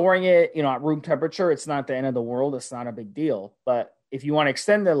storing it, at room temperature, it's not the end of the world. It's not a big deal. But if you want to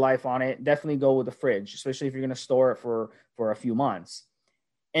extend the life on it, definitely go with the fridge, especially if you're going to store it for a few months.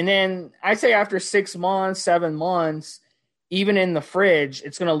 And then I'd say after 6 months, 7 months, even in the fridge,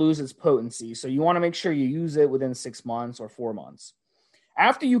 it's going to lose its potency. So you want to make sure you use it within 6 months or 4 months.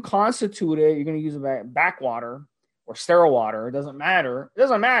 After you constitute it, you're going to use backwater or sterile water. It doesn't matter. It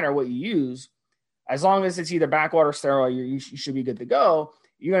doesn't matter what you use. As long as it's either backwater or sterile, you should be good to go.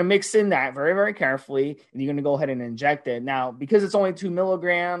 You're going to mix in that very, very carefully, and you're going to go ahead and inject it. Now, because it's only 2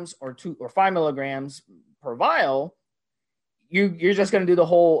 milligrams or 5 milligrams per vial, you're just going to do the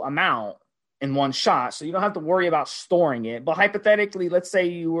whole amount in one shot. So you don't have to worry about storing it. But hypothetically, let's say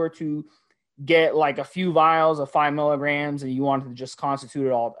you were to get like a few vials of 5 milligrams and you wanted to just constitute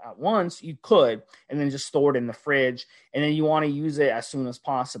it all at once, you could, and then just store it in the fridge. And then you want to use it as soon as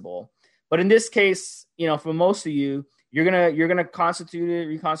possible. But in this case, for most of you, you're gonna constitute it,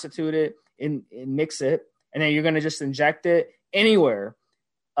 reconstitute it, and mix it, and then you're gonna just inject it anywhere,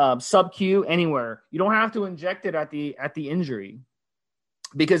 sub-Q anywhere. You don't have to inject it at the injury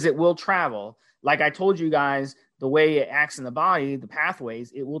because it will travel. Like I told you guys, the way it acts in the body, the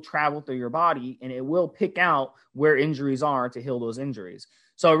pathways, it will travel through your body and it will pick out where injuries are to heal those injuries.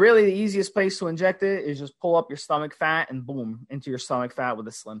 So really the easiest place to inject it is just pull up your stomach fat and boom, into your stomach fat with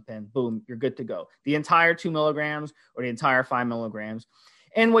a slim pin. Boom, you're good to go. The entire 2 milligrams or the entire 5 milligrams.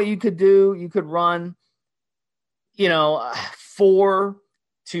 And what you could do, you could run, 4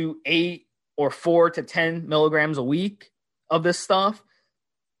 to 8 or 4 to 10 milligrams a week of this stuff.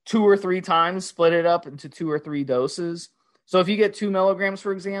 2 or 3 times, split it up into 2 or 3 doses. So if you get 2 milligrams,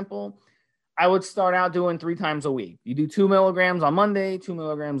 for example, I would start out doing 3 times a week. You do 2 milligrams on Monday, 2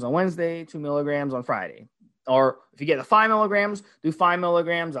 milligrams on Wednesday, 2 milligrams on Friday. Or if you get the 5 milligrams, do 5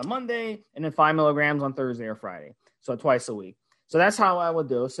 milligrams on Monday and then 5 milligrams on Thursday or Friday. So twice a week. So that's how I would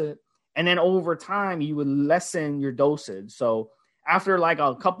dose it. And then over time, you would lessen your dosage. So after like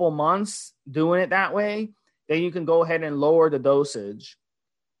a couple months doing it that way, then you can go ahead and lower the dosage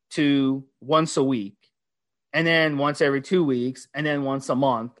to once a week. And then once every 2 weeks, and then once a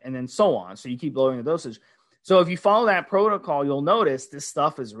month, and then so on. So you keep lowering the dosage. So if you follow that protocol, you'll notice this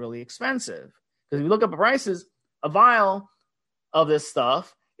stuff is really expensive. Because if you look up the prices, a vial of this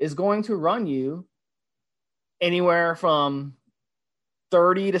stuff is going to run you anywhere from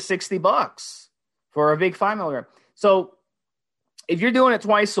 $30 to $60 for a big 5 milligram. So if you're doing it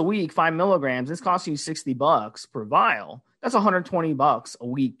twice a week, 5 milligrams, it's costing you $60 per vial. That's $120 a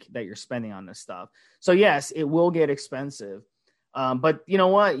week that you're spending on this stuff. So yes, it will get expensive. But you know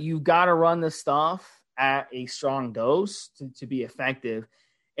what? You've got to run this stuff at a strong dose to be effective.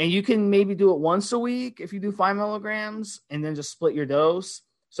 And you can maybe do it once a week if you do 5 milligrams and then just split your dose.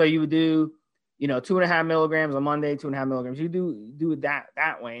 So you would do, 2.5 milligrams on Monday, 2.5 milligrams. You do it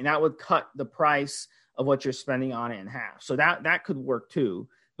that way. And that would cut the price of what you're spending on it in half. So that could work too.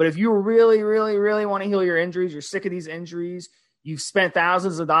 But if you really, really, really want to heal your injuries, you're sick of these injuries, you've spent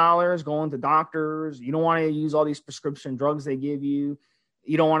thousands of dollars going to doctors, you don't want to use all these prescription drugs they give you,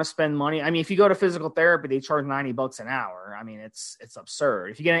 you don't want to spend money. I mean, if you go to physical therapy, they charge $90 an hour. I mean, it's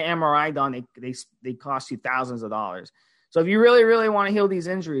absurd. If you get an MRI done, they cost you thousands of dollars. So if you really, really want to heal these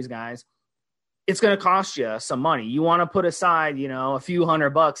injuries, guys, it's going to cost you some money. You want to put aside, a few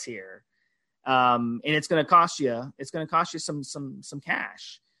 $100 here. And it's going to cost you some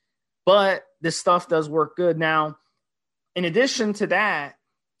cash. But this stuff does work good. Now, in addition to that,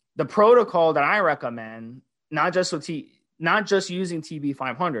 the protocol that I recommend, not just using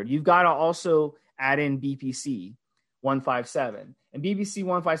TB500, you've got to also add in BPC 157. And BPC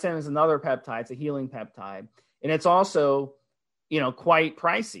 157 is another peptide. It's a healing peptide. And it's also, quite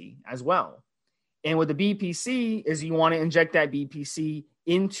pricey as well. And with the BPC is you want to inject that BPC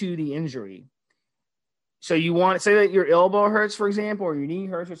into the injury. So you want to say that your elbow hurts, for example, or your knee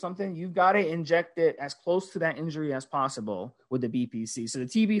hurts or something, you've got to inject it as close to that injury as possible with the BPC. So the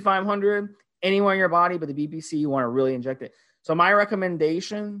TB500, anywhere in your body, but the BPC, you want to really inject it. So my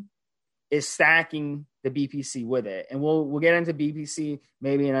recommendation is stacking the BPC with it. And we'll get into BPC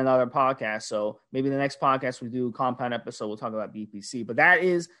maybe in another podcast. So maybe the next podcast we do a compound episode, we'll talk about BPC. But that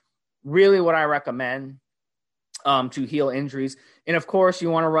is really what I recommend to heal injuries. And of course, you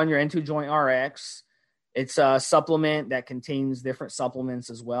want to run your N2 Joint RX. It's a supplement that contains different supplements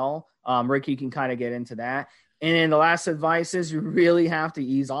as well. Ricky can kind of get into that. And then the last advice is you really have to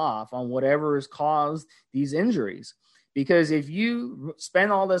ease off on whatever has caused these injuries. Because if you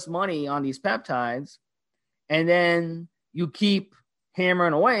spend all this money on these peptides and then you keep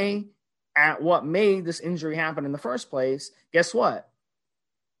hammering away at what made this injury happen in the first place, guess what?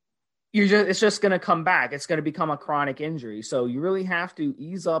 it's just going to come back. It's going to become a chronic injury. So you really have to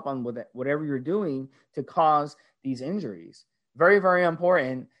ease up on whatever you're doing to cause these injuries. Very, very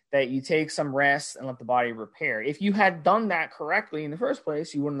important that you take some rest and let the body repair. If you had done that correctly in the first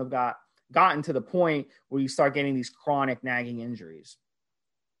place, you wouldn't have gotten to the point where you start getting these chronic nagging injuries.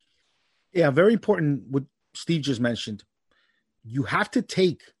 Yeah, very important what Steve just mentioned. You have to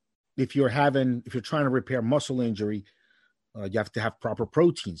take, if you're trying to repair muscle injury, you have to have proper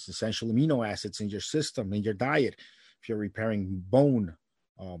proteins, essential amino acids in your system, in your diet. If you're repairing bone,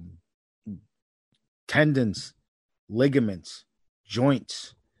 tendons, ligaments,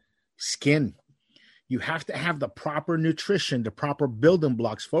 joints, skin, you have to have the proper nutrition, the proper building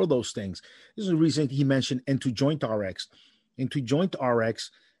blocks for those things. This is the reason he mentioned N2 Joint RX. N2 Joint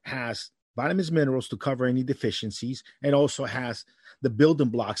RX has vitamins, minerals to cover any deficiencies, and also has the building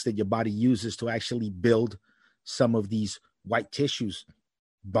blocks that your body uses to actually build some of these white tissues,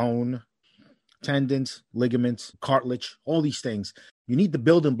 bone, tendons, ligaments, cartilage, all these things. You need the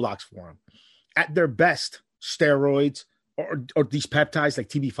building blocks for them. At their best, steroids or these peptides like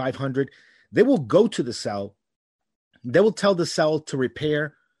TB500, they will go to the cell. They will tell the cell to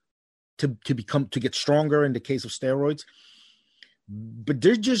repair, to get stronger in the case of steroids. But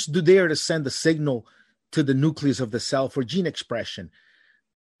they're just there to send a signal to the nucleus of the cell for gene expression.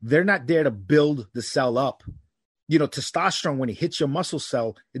 They're not there to build the cell up. Testosterone, when it hits your muscle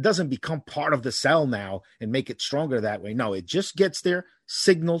cell, it doesn't become part of the cell now and make it stronger that way. No, it just gets there,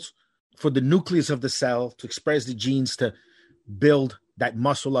 signals for the nucleus of the cell to express the genes to build that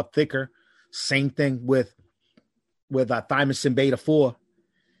muscle up thicker. Same thing with thymosin beta 4.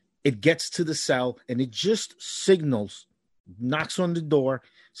 It gets to the cell and it just signals, knocks on the door,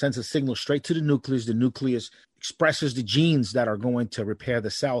 sends a signal straight to the nucleus. The nucleus expresses the genes that are going to repair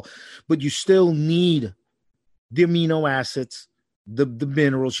the cell. But you still need the amino acids, the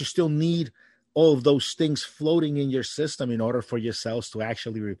minerals. You still need all of those things floating in your system in order for your cells to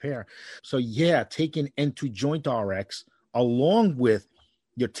actually repair. So yeah, taking N2 Joint RX along with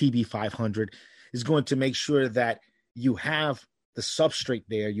your TB500 is going to make sure that you have the substrate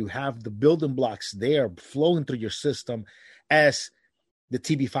there, you have the building blocks there flowing through your system as the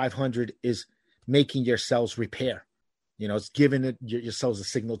TB500 is making your cells repair. It's giving your cells a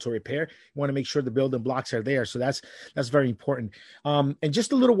signal to repair. You want to make sure the building blocks are there. So that's very important. And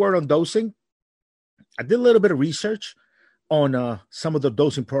just a little word on dosing. I did a little bit of research on some of the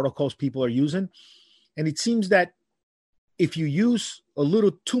dosing protocols people are using. And it seems that if you use a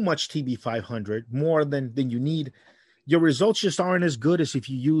little too much TB500, more than you need, your results just aren't as good as if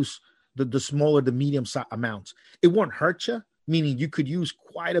you use the smaller, the medium amounts. It won't hurt you, meaning you could use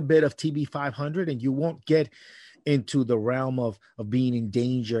quite a bit of TB500 and you won't get into the realm of being in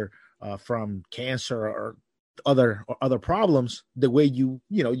danger from cancer or other problems, the way you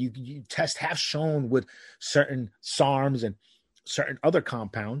tests have shown with certain SARMs and certain other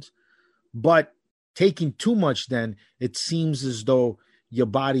compounds. But taking too much, then it seems as though your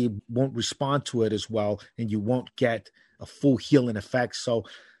body won't respond to it as well, and you won't get a full healing effect. So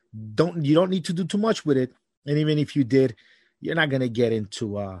you don't need to do too much with it. And even if you did, you're not going to get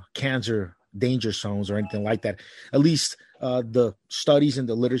into cancer danger zones or anything like that. At least the studies and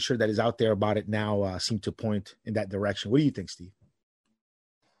the literature that is out there about it now seem to point in that direction. What do you think, Steve?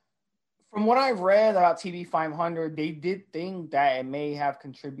 From what I've read about TB500, they did think that it may have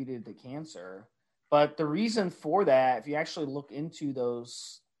contributed to cancer. But the reason for that, if you actually look into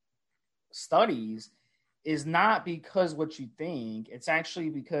those studies, is not because what you think. It's actually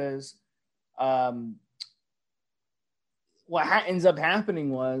because what ends up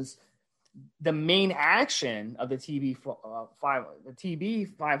happening was the main action of the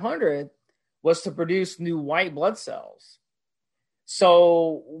TB500 was to produce new white blood cells.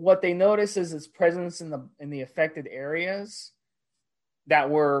 So what they noticed is its presence in the affected areas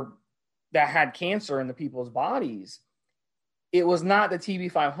that had cancer in the people's bodies. It was not the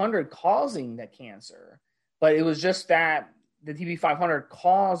TB500 causing the cancer, but it was just that the TB500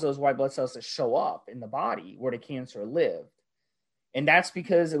 caused those white blood cells to show up in the body where the cancer lived. And that's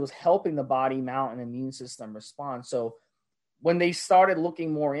because it was helping the body mount an immune system response. So when they started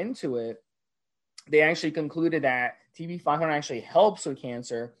looking more into it, they actually concluded that TB500 actually helps with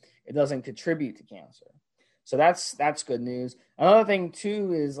cancer. It doesn't contribute to cancer. So that's good news. Another thing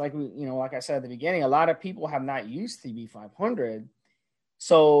too is like I said at the beginning, a lot of people have not used TB500.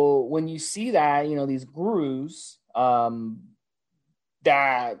 So when you see that, these gurus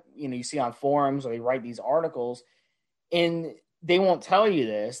that you see on forums or they write these articles, and they won't tell you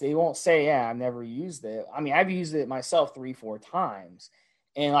this. They won't say, yeah, I've never used it. I mean, I've used it myself 3-4 times.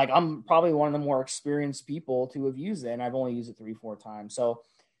 And I'm probably one of the more experienced people to have used it. And I've only used it 3-4 times. So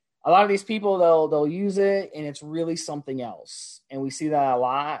a lot of these people, they'll use it and it's really something else. And we see that a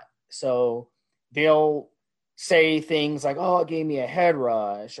lot. So they'll say things like, oh, it gave me a head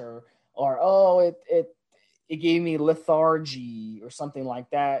rush, or oh, it gave me lethargy or something like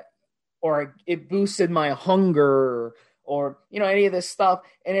that, or it boosted my hunger, or, any of this stuff.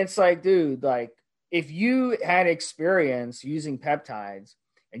 And it's like, dude, like, if you had experience using peptides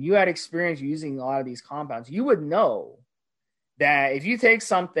and you had experience using a lot of these compounds, you would know that if you take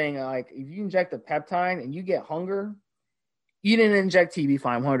something like, if you inject a peptide and you get hunger, you didn't inject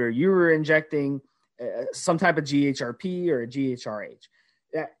TB500. You were injecting some type of GHRP or a GHRH.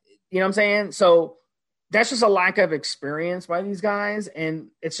 You know what I'm saying? So that's just a lack of experience by these guys. And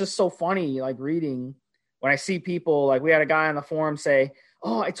it's just so funny, like, reading when I see people, like, we had a guy on the forum say,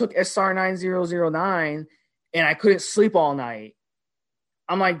 oh, I took SR9009 and I couldn't sleep all night.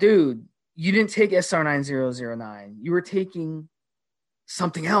 I'm like, dude, you didn't take SR9009. You were taking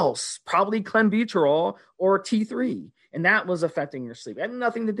something else, probably clenbuterol or T3, and that was affecting your sleep. It had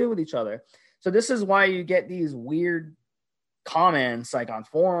nothing to do with each other. So this is why you get these weird comments, like on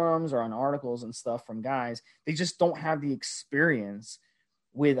forums or on articles and stuff from guys. They just don't have the experience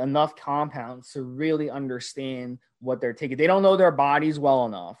with enough compounds to really understand what they're taking. They don't know their bodies well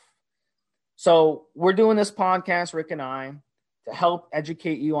enough. So we're doing this podcast, Rick and I, to help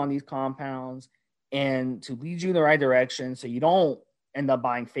educate you on these compounds and to lead you in the right direction, so you don't end up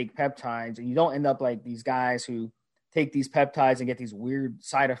buying fake peptides and you don't end up like these guys who take these peptides and get these weird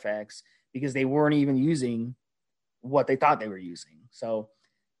side effects because they weren't even using what they thought they were using. So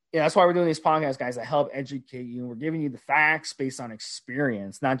that's why we're doing these podcasts, guys, to help educate you. And we're giving you the facts based on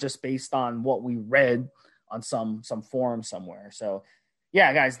experience, not just based on what we read on some forum somewhere. So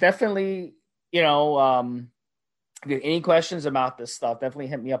yeah, guys, definitely, if you have any questions about this stuff, definitely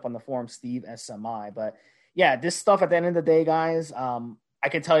hit me up on the forum, Steve SMI. But yeah, this stuff at the end of the day, guys, I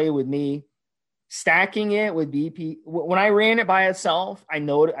can tell you with me, stacking it with BP, when I ran it by itself, I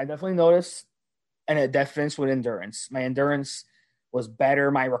definitely noticed a difference with endurance. My endurance was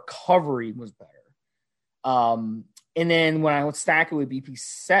better. My recovery was better. And then when I would stack it with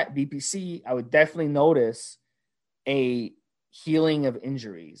BPC, I would definitely notice a healing of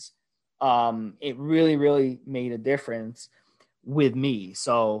injuries. It really, really made a difference with me.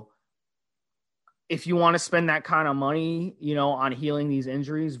 So if you want to spend that kind of money, on healing these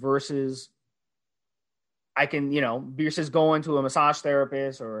injuries versus I can, versus going to a massage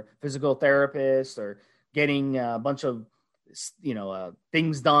therapist or physical therapist or getting a bunch of,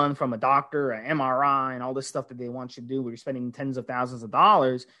 things done from a doctor, an MRI, and all this stuff that they want you to do where you're spending tens of thousands of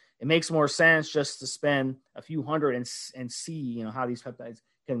dollars, it makes more sense just to spend a few hundred and see, how these peptides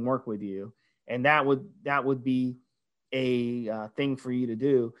can work with you. And that would be a thing for you to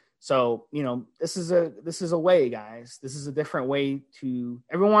do. So, this is a way, guys. This is a different way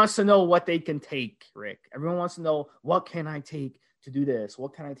everyone wants to know what they can take, Rick. Everyone wants to know, what can I take to do this?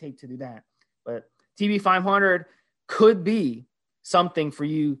 What can I take to do that? But TB500 could be something for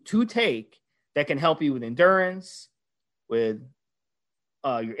you to take that can help you with endurance, with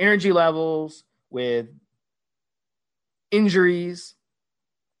your energy levels, with injuries,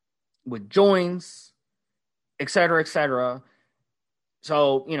 with joints, et cetera, et cetera.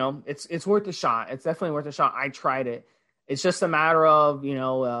 So, it's worth a shot. It's definitely worth a shot. I tried it. It's just a matter of,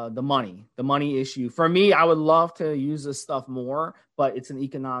 the money issue. For me, I would love to use this stuff more, but it's an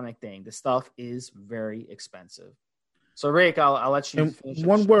economic thing. The stuff is very expensive. So, Rick, I'll let you finish.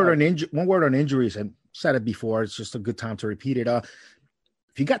 One word on injuries, and said it before. It's just a good time to repeat it.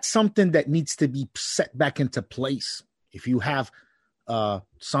 If you got something that needs to be set back into place, if you have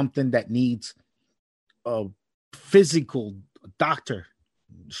something that needs a physical doctor,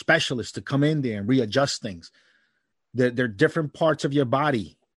 specialist to come in there and readjust things, there are different parts of your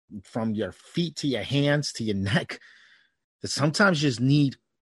body, from your feet to your hands to your neck, that sometimes just need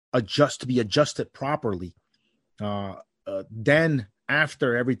to be adjusted properly. Then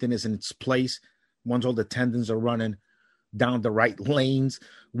after everything is in its place, once all the tendons are running down the right lanes,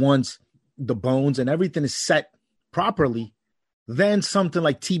 once the bones and everything is set properly, then something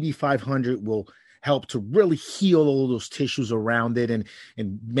like TB500 will help to really heal all those tissues around it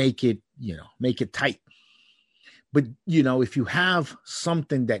and make it tight. But, if you have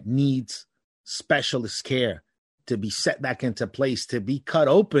something that needs specialist care to be set back into place, to be cut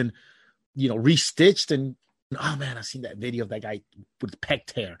open, restitched, and, oh man, I seen that video of that guy with pec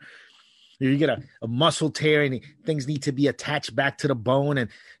tear. You get a muscle tear and things need to be attached back to the bone and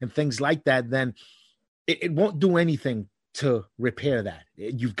things like that, then it won't do anything to repair that.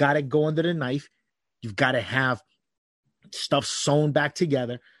 You've got to go under the knife. You've got to have stuff sewn back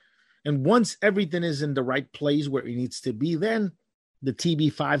together. And once everything is in the right place where it needs to be, then the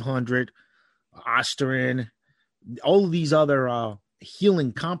TB500, Osterin, all of these other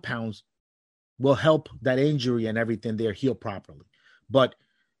healing compounds will help that injury and everything there heal properly. But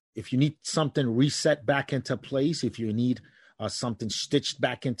if you need something reset back into place, if you need something stitched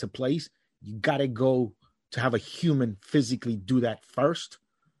back into place, you got to go to have a human physically do that first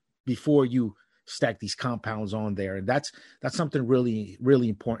before you stack these compounds on there. And that's something really, really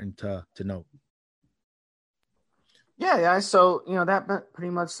important to note. Yeah. So, that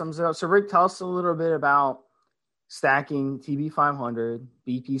pretty much sums it up. So, Rick, tell us a little bit about stacking TB500,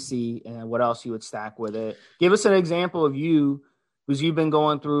 BPC, and what else you would stack with it. Give us an example of you, because you've been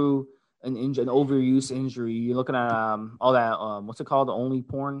going through an overuse injury. You're looking at all that, what's it called? The Only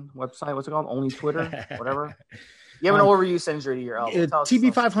Porn website? What's it called? Only Twitter? Whatever. You have an overuse injury to your elbow.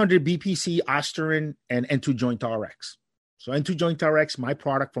 TB500, BPC, Osterin, and N2 Joint RX. So N2 Joint RX, my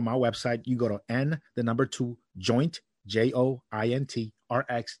product from our website, you go to Joint, JOINT,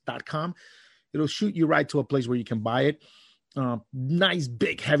 RX.com. It'll shoot you right to a place where you can buy it. Nice,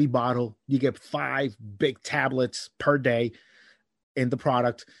 big, heavy bottle. You get 5 big tablets per day in the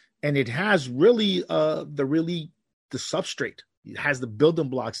product. And it has really the substrate. It has the building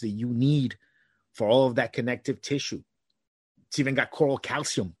blocks that you need for all of that connective tissue. It's even got coral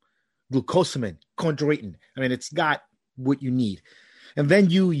calcium, glucosamine, chondroitin. I mean, it's got what you need. And then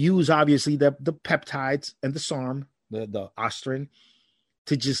you use, obviously, the peptides and the SARM, the Osterin,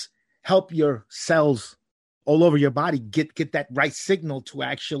 to just help your cells all over your body get that right signal to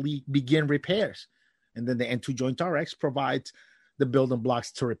actually begin repairs. And then the N2 Joint RX provides the building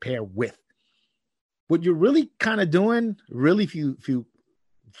blocks to repair with. What you're really kind of doing, really, if you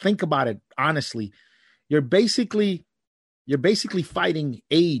think about it honestly, you're basically fighting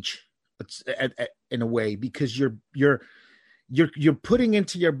age in a way, because you're putting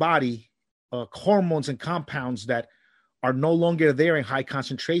into your body hormones and compounds that are no longer there in high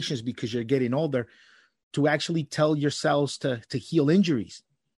concentrations because you're getting older, to actually tell your cells to heal injuries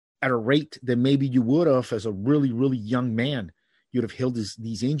at a rate that maybe you would have as a really, really young man. You'd have healed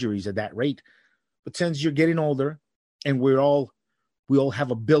these injuries at that rate. But since you're getting older, and we all have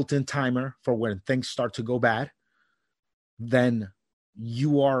a built-in timer for when things start to go bad, then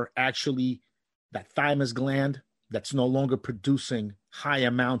you are actually, that thymus gland that's no longer producing high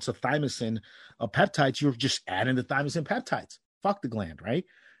amounts of thymosin peptides, you're just adding the thymosin peptides. Fuck the gland, right?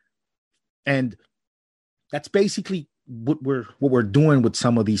 And that's basically what we're doing with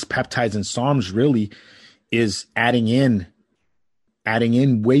some of these peptides and SARMs, really, is adding in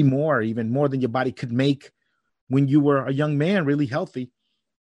way more, even more than your body could make when you were a young man, really healthy,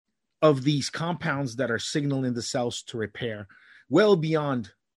 of these compounds that are signaling the cells to repair, well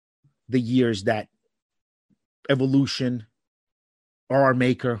beyond the years that evolution or our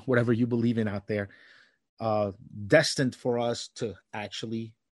maker, whatever you believe in out there, destined for us to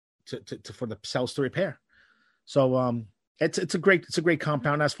actually for the cells to repair. So it's a great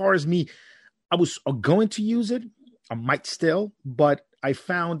compound. As far as me, I was going to use it. I might still, but I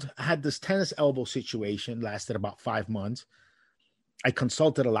had this tennis elbow situation, lasted about 5 months. I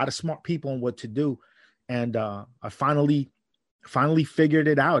consulted a lot of smart people on what to do, and I finally figured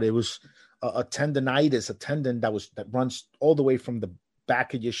it out. It was a tendonitis, a tendon that runs all the way from the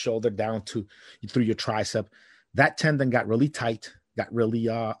back of your shoulder down through your tricep. That tendon got really tight, got really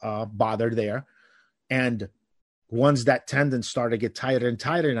bothered there, and once that tendon started to get tighter and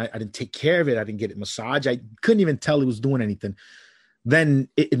tighter, and I didn't take care of it, I didn't get it massaged, I couldn't even tell it was doing anything. Then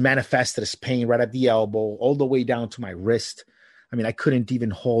it manifested as pain right at the elbow, all the way down to my wrist. I mean, I couldn't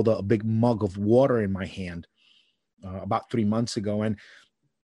even hold a big mug of water in my hand about 3 months ago. And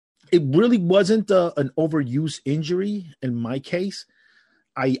it really wasn't an overuse injury in my case.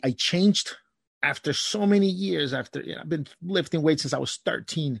 I changed after so many years. I've been lifting weights since I was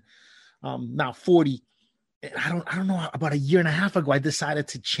 13, now 40. I don't know, about a year and a half ago, I decided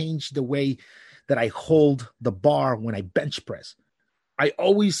to change the way that I hold the bar when I bench press. I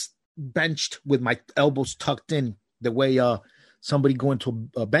always benched with my elbows tucked in, the way somebody going to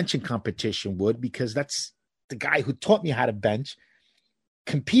a benching competition would, because that's the guy who taught me how to bench,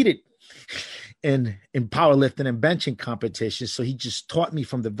 competed in powerlifting and benching competitions. So he just taught me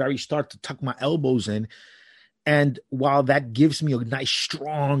from the very start to tuck my elbows in. And while that gives me a nice,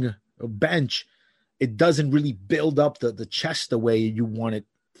 strong bench, it doesn't really build up the chest the way you want it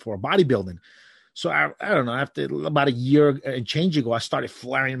for bodybuilding. So I don't know, after about a year and change ago, I started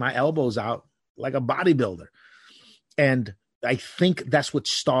flaring my elbows out like a bodybuilder. And I think that's what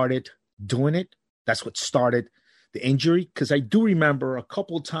started doing it. That's what started the injury. Because I do remember a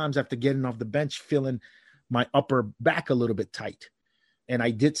couple of times after getting off the bench, feeling my upper back a little bit tight. And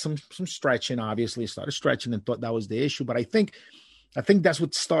I did some stretching, obviously. I started stretching and thought that was the issue. But I think I think that's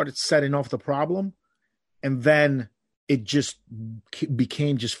what started setting off the problem. And then it just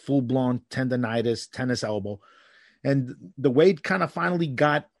became just full-blown tendonitis, tennis elbow. And the way it kind of finally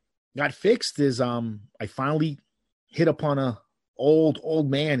got fixed is I finally hit upon a old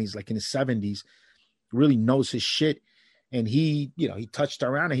man. He's like in his 70s, really knows his shit. And he touched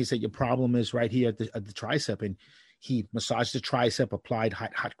around and he said, your problem is right here at the tricep. And he massaged the tricep, applied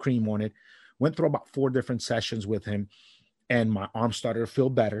hot cream on it, went through about 4 different sessions with him, and my arm started to feel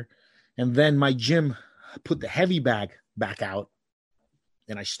better. And then my gym put the heavy bag back out,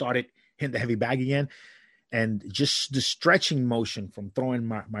 and I started hitting the heavy bag again. And just the stretching motion from throwing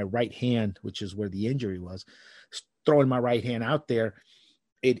my right hand, which is where the injury was, throwing my right hand out there,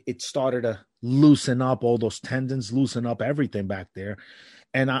 it started to loosen up all those tendons, loosen up everything back there.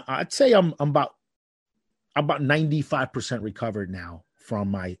 And I'd say I'm about 95% recovered now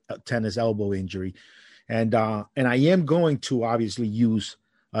from my tennis elbow injury. And I am going to obviously use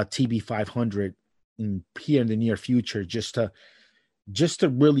TB500 here in the near future just to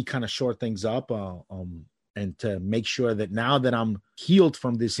really kind of short things up and to make sure that now that I'm healed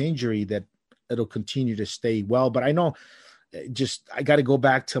from this injury, that it'll continue to stay well. But I know I got to go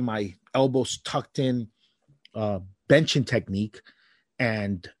back to my elbows tucked in benching technique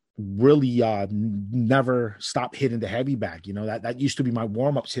and really never stop hitting the heavy bag. That used to be my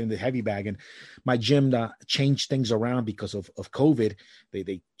warm-ups, hitting the heavy bag. And my gym changed things around because of COVID.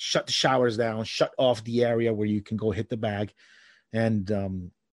 They shut the showers down, shut off the area where you can go hit the bag, and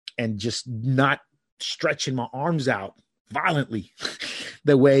just not stretching my arms out violently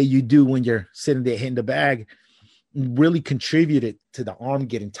the way you do when you're sitting there hitting the bag really contributed to the arm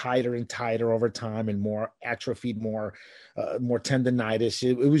getting tighter and tighter over time and more atrophied, more tendonitis.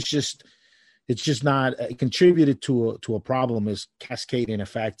 It contributed to a problem, is cascading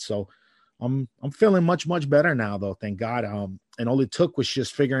effect. So I'm feeling much, much better now though. Thank God. And all it took was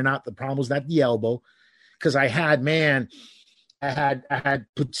just figuring out the problem was not the elbow. Cause I had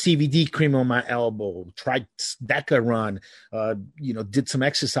put CBD cream on my elbow, tried DECA run, did some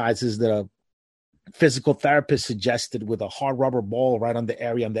exercises that a physical therapist suggested with a hard rubber ball right on the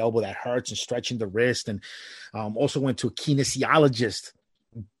area on the elbow that hurts and stretching the wrist. And also went to a kinesiologist,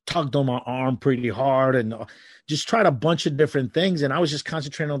 tugged on my arm pretty hard and just tried a bunch of different things. And I was just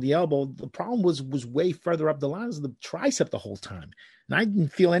concentrating on the elbow. The problem was way further up the lines of the tricep the whole time. And I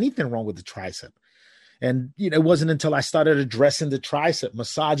didn't feel anything wrong with the tricep. And, it wasn't until I started addressing the tricep,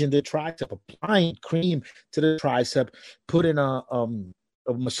 massaging the tricep, applying cream to the tricep, putting a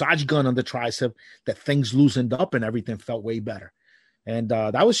massage gun on the tricep, that things loosened up and everything felt way better. And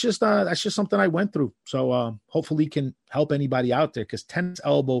that's just something I went through. So hopefully can help anybody out there, because tennis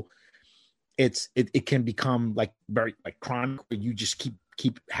elbow, it can become very chronic, where you just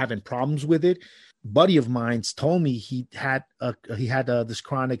keep having problems with it. Buddy of mine's told me he had this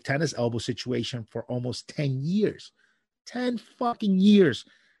chronic tennis elbow situation for almost 10 years. 10 fucking years.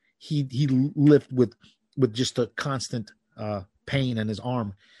 He lived with just a constant pain in his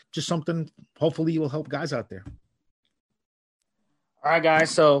arm. Just something hopefully will help guys out there. All right,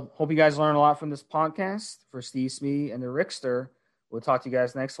 guys. So hope you guys learned a lot from this podcast. For Steve Smee and the Rickster, we'll talk to you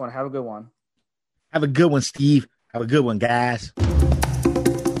guys next one. Have a good one. Have a good one, Steve. Have a good one, guys.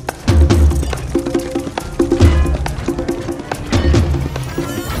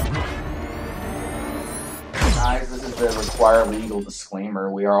 The required legal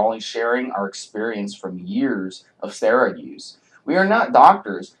disclaimer: we are only sharing our experience from years of steroid use. We are not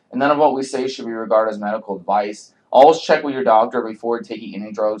doctors, and none of what we say should be regarded as medical advice. Always check with your doctor before taking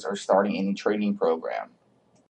any drugs or starting any training program.